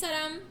en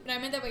Instagram,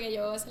 realmente porque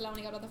yo esa es la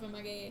única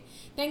plataforma que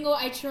tengo.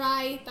 I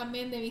try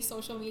también de mi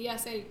social media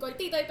ser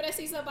cortito y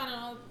preciso para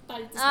no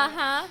estar.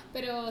 Ajá.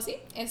 Pero sí,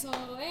 eso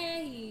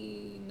es.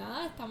 Y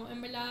nada, estamos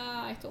en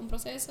verdad, esto es un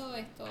proceso,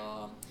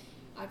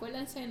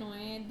 acuérdense, no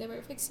es de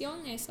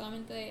perfección, es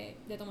solamente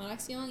de tomar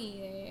acción y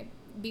de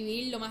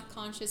vivir lo más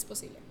conscious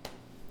posible.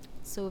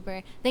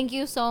 Super. Thank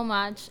you so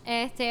much.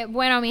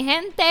 Bueno, mi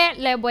gente,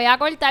 les voy a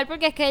cortar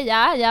porque es que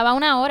ya va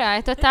una hora.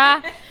 Esto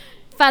está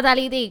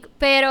fatality.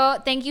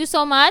 Pero thank you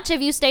so much.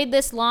 If you stayed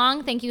this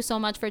long, thank you so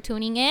much for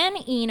tuning in.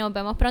 Y nos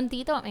vemos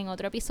prontito en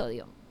otro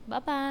episodio. Bye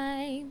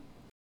bye.